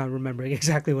bad for not remembering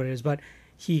exactly what it is, but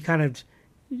he kind of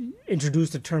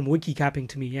introduced the term wiki capping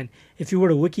to me, and if you were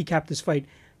to wiki cap this fight,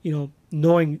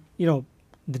 knowing the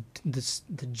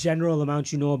general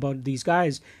amount about these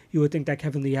guys, you would think that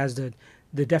Kevin Lee has the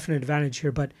definite advantage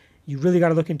here, but you really got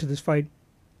to look into this fight.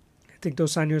 I think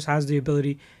Dos Anjos has the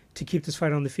ability to keep this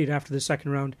fight on the feet after the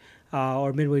second round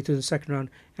or midway through the second round,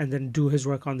 and then do his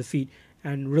work on the feet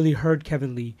and really hurt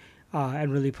Kevin Lee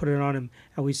and really put it on him.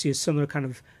 And we see a similar kind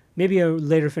of, maybe a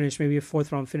later finish, maybe a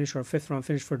 4th round finish or a 5th round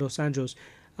finish for Dos Anjos.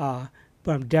 But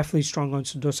I'm definitely strong on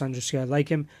Dos Anjos here. I like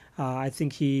him. I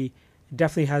think he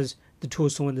definitely has the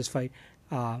tools to win this fight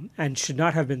and should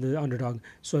not have been the underdog.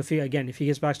 So if he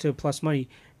gets back to plus money,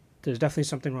 there's definitely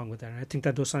something wrong with that. I think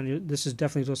that this is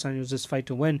definitely Dos Anjos' fight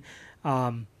to win.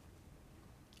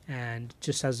 And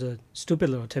just as a stupid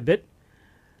little tidbit,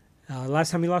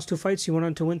 last time he lost 2 fights, he went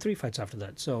on to win 3 fights after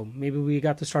that. So maybe we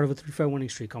got the start of a 3-fight winning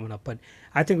streak coming up. But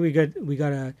I think we got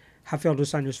a Rafael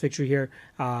dos Anjos victory here.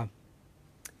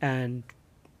 And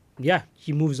yeah,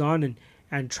 he moves on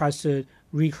and tries to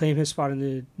reclaim his spot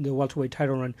in the welterweight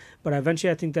title run. But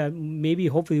eventually I think that maybe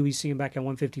hopefully we see him back at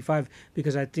 155,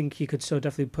 because I think he could still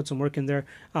definitely put some work in there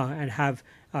and have,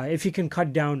 if he can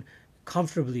cut down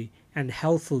comfortably and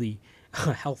healthily,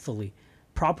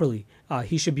 properly,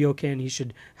 he should be okay, and he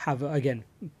should have, again,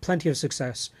 plenty of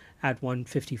success at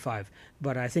 155.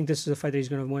 But I think this is a fight that he's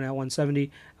going to win at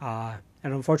 170. And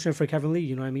unfortunately for Kevin Lee,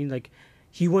 you know what I mean? Like,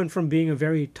 he went from being a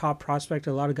very top prospect.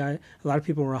 A lot of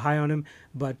people were high on him,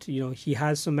 but he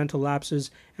has some mental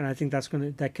lapses, and I think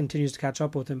that continues to catch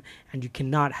up with him. And you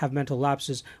cannot have mental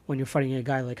lapses when you're fighting a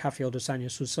guy like Rafael dos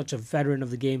Anjos, who's such a veteran of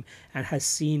the game and has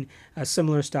seen a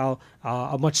similar style,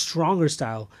 a much stronger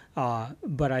style.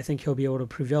 But I think he'll be able to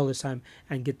prevail this time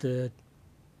and get the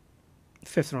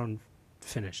 5th round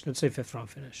finish. Let's say 5th round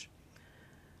finish.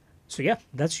 So yeah,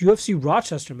 that's UFC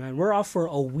Rochester, man. We're off for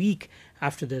a week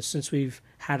after this, since we've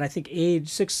had, I think,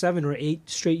 6, 7, or 8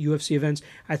 straight UFC events.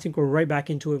 I think we're right back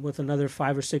into it with another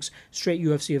 5 or 6 straight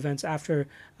UFC events after,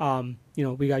 we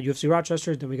got UFC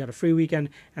Rochester, then we got a free weekend,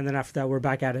 and then after that we're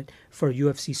back at it for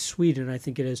UFC Sweden, I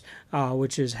think it is,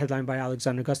 which is headlined by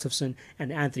Alexander Gustafsson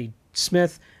and Anthony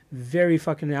Smith. Very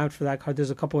fucking out for that card.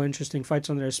 There's a couple of interesting fights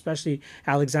on there, especially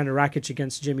Alexander Rakic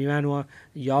against Jimmy Manuwa.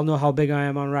 Y'all know how big I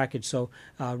am on Rakic, so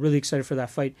really excited for that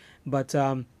fight. But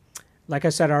like I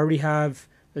said, I already have,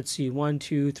 let's see, 1,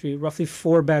 2, 3, roughly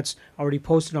 4 bets already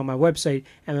posted on my website,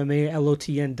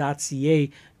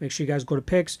 MMALOTN.ca. Make sure you guys go to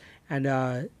picks,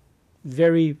 and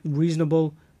very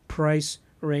reasonable price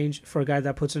range for a guy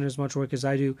that puts in as much work as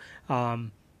I do.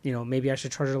 Maybe I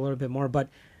should charge it a little bit more, but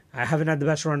I haven't had the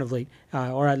best run of late,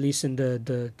 or at least in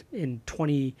in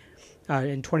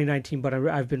 2019. But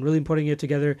I've been really putting it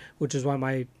together, which is why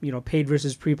my paid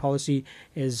versus pre policy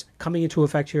is coming into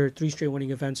effect here. 3 straight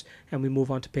winning events, and we move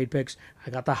on to paid picks. I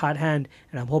got the hot hand,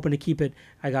 and I'm hoping to keep it.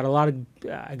 I got a lot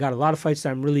of fights that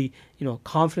I'm really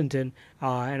confident in,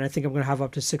 and I think I'm gonna have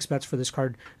up to 6 bets for this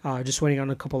card. Just waiting on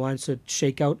a couple lines to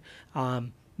shake out.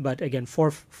 But again,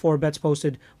 four bets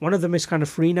posted. One of them is kind of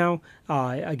free now.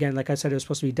 Again, like I said, it was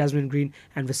supposed to be Desmond Green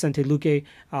and Vicente Luque. It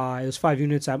was 5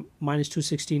 units at minus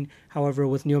 216. However,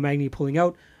 with Neil Magny pulling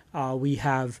out, we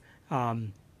have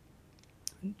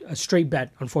a straight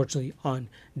bet, unfortunately, on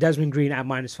Desmond Green at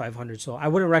minus 500. So I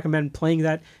wouldn't recommend playing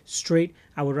that straight.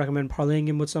 I would recommend parlaying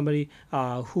him with somebody.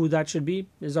 Who that should be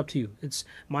is up to you. It's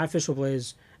my official play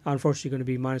is unfortunately going to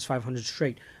be minus 500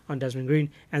 straight on Desmond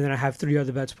Green. And then I have 3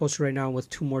 other bets posted right now with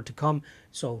 2 more to come.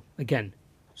 So again,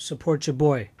 support your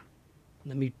boy.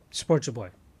 Let me support your boy.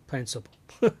 Plain and simple.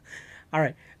 All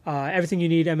right. Everything you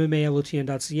need,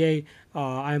 MMALOTN.ca.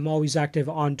 I'm always active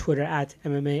on Twitter at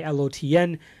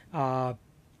MMALOTN.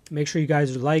 Make sure you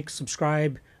guys like,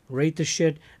 subscribe, rate the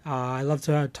shit. I love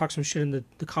to talk some shit in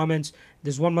the comments.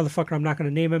 There's one motherfucker, I'm not going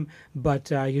to name him, but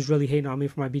he was really hating on me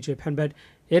for my BJ Penn bet.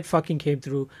 It fucking came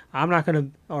through. I'm not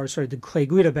going to, the Clay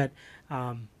Guida bet.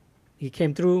 He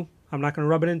came through. I'm not going to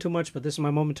rub it in too much, but this is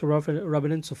my moment to rub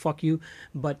it in, so fuck you.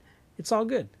 But it's all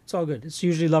good. It's all good. It's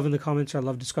usually love in the comments. I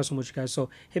love discussing with you guys. So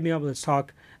hit me up. Let's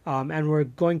talk. And we're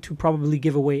going to probably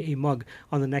give away a mug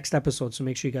on the next episode, so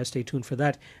make sure you guys stay tuned for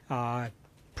that.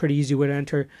 Pretty easy way to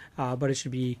enter, but it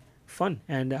should be fun.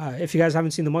 And if you guys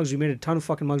haven't seen the mugs, we made a ton of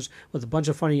fucking mugs with a bunch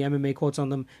of funny MMA quotes on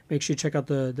them. Make sure you check out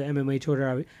the MMA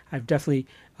Twitter. I've definitely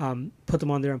put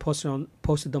them on there and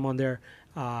posted them on there.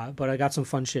 But I got some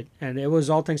fun shit, and it was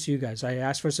all thanks to you guys. I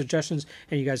asked for suggestions,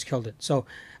 and you guys killed it. So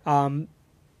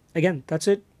again, that's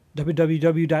it.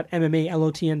 www.mmalotn.ca,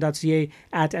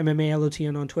 at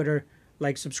MMALOTN on Twitter.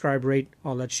 Like, subscribe, rate,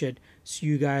 all that shit. See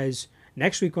you guys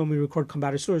next week when we record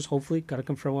Combative Stories, hopefully. Got to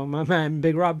confirm with my man,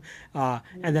 Big Rob. And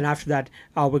then after that,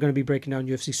 we're going to be breaking down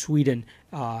UFC Sweden.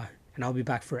 And I'll be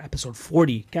back for episode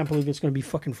 40. Can't believe it's going to be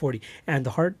fucking 40. And the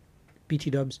heart,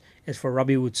 BT Dubs, is for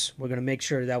Robbie Woods. We're going to make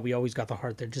sure that we always got the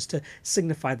heart there just to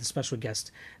signify the special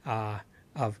guest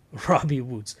of Robbie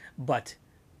Woods. But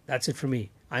that's it for me.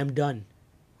 I'm done.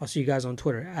 I'll see you guys on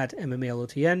Twitter at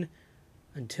MMALOTN.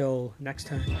 Until next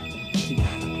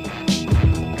time.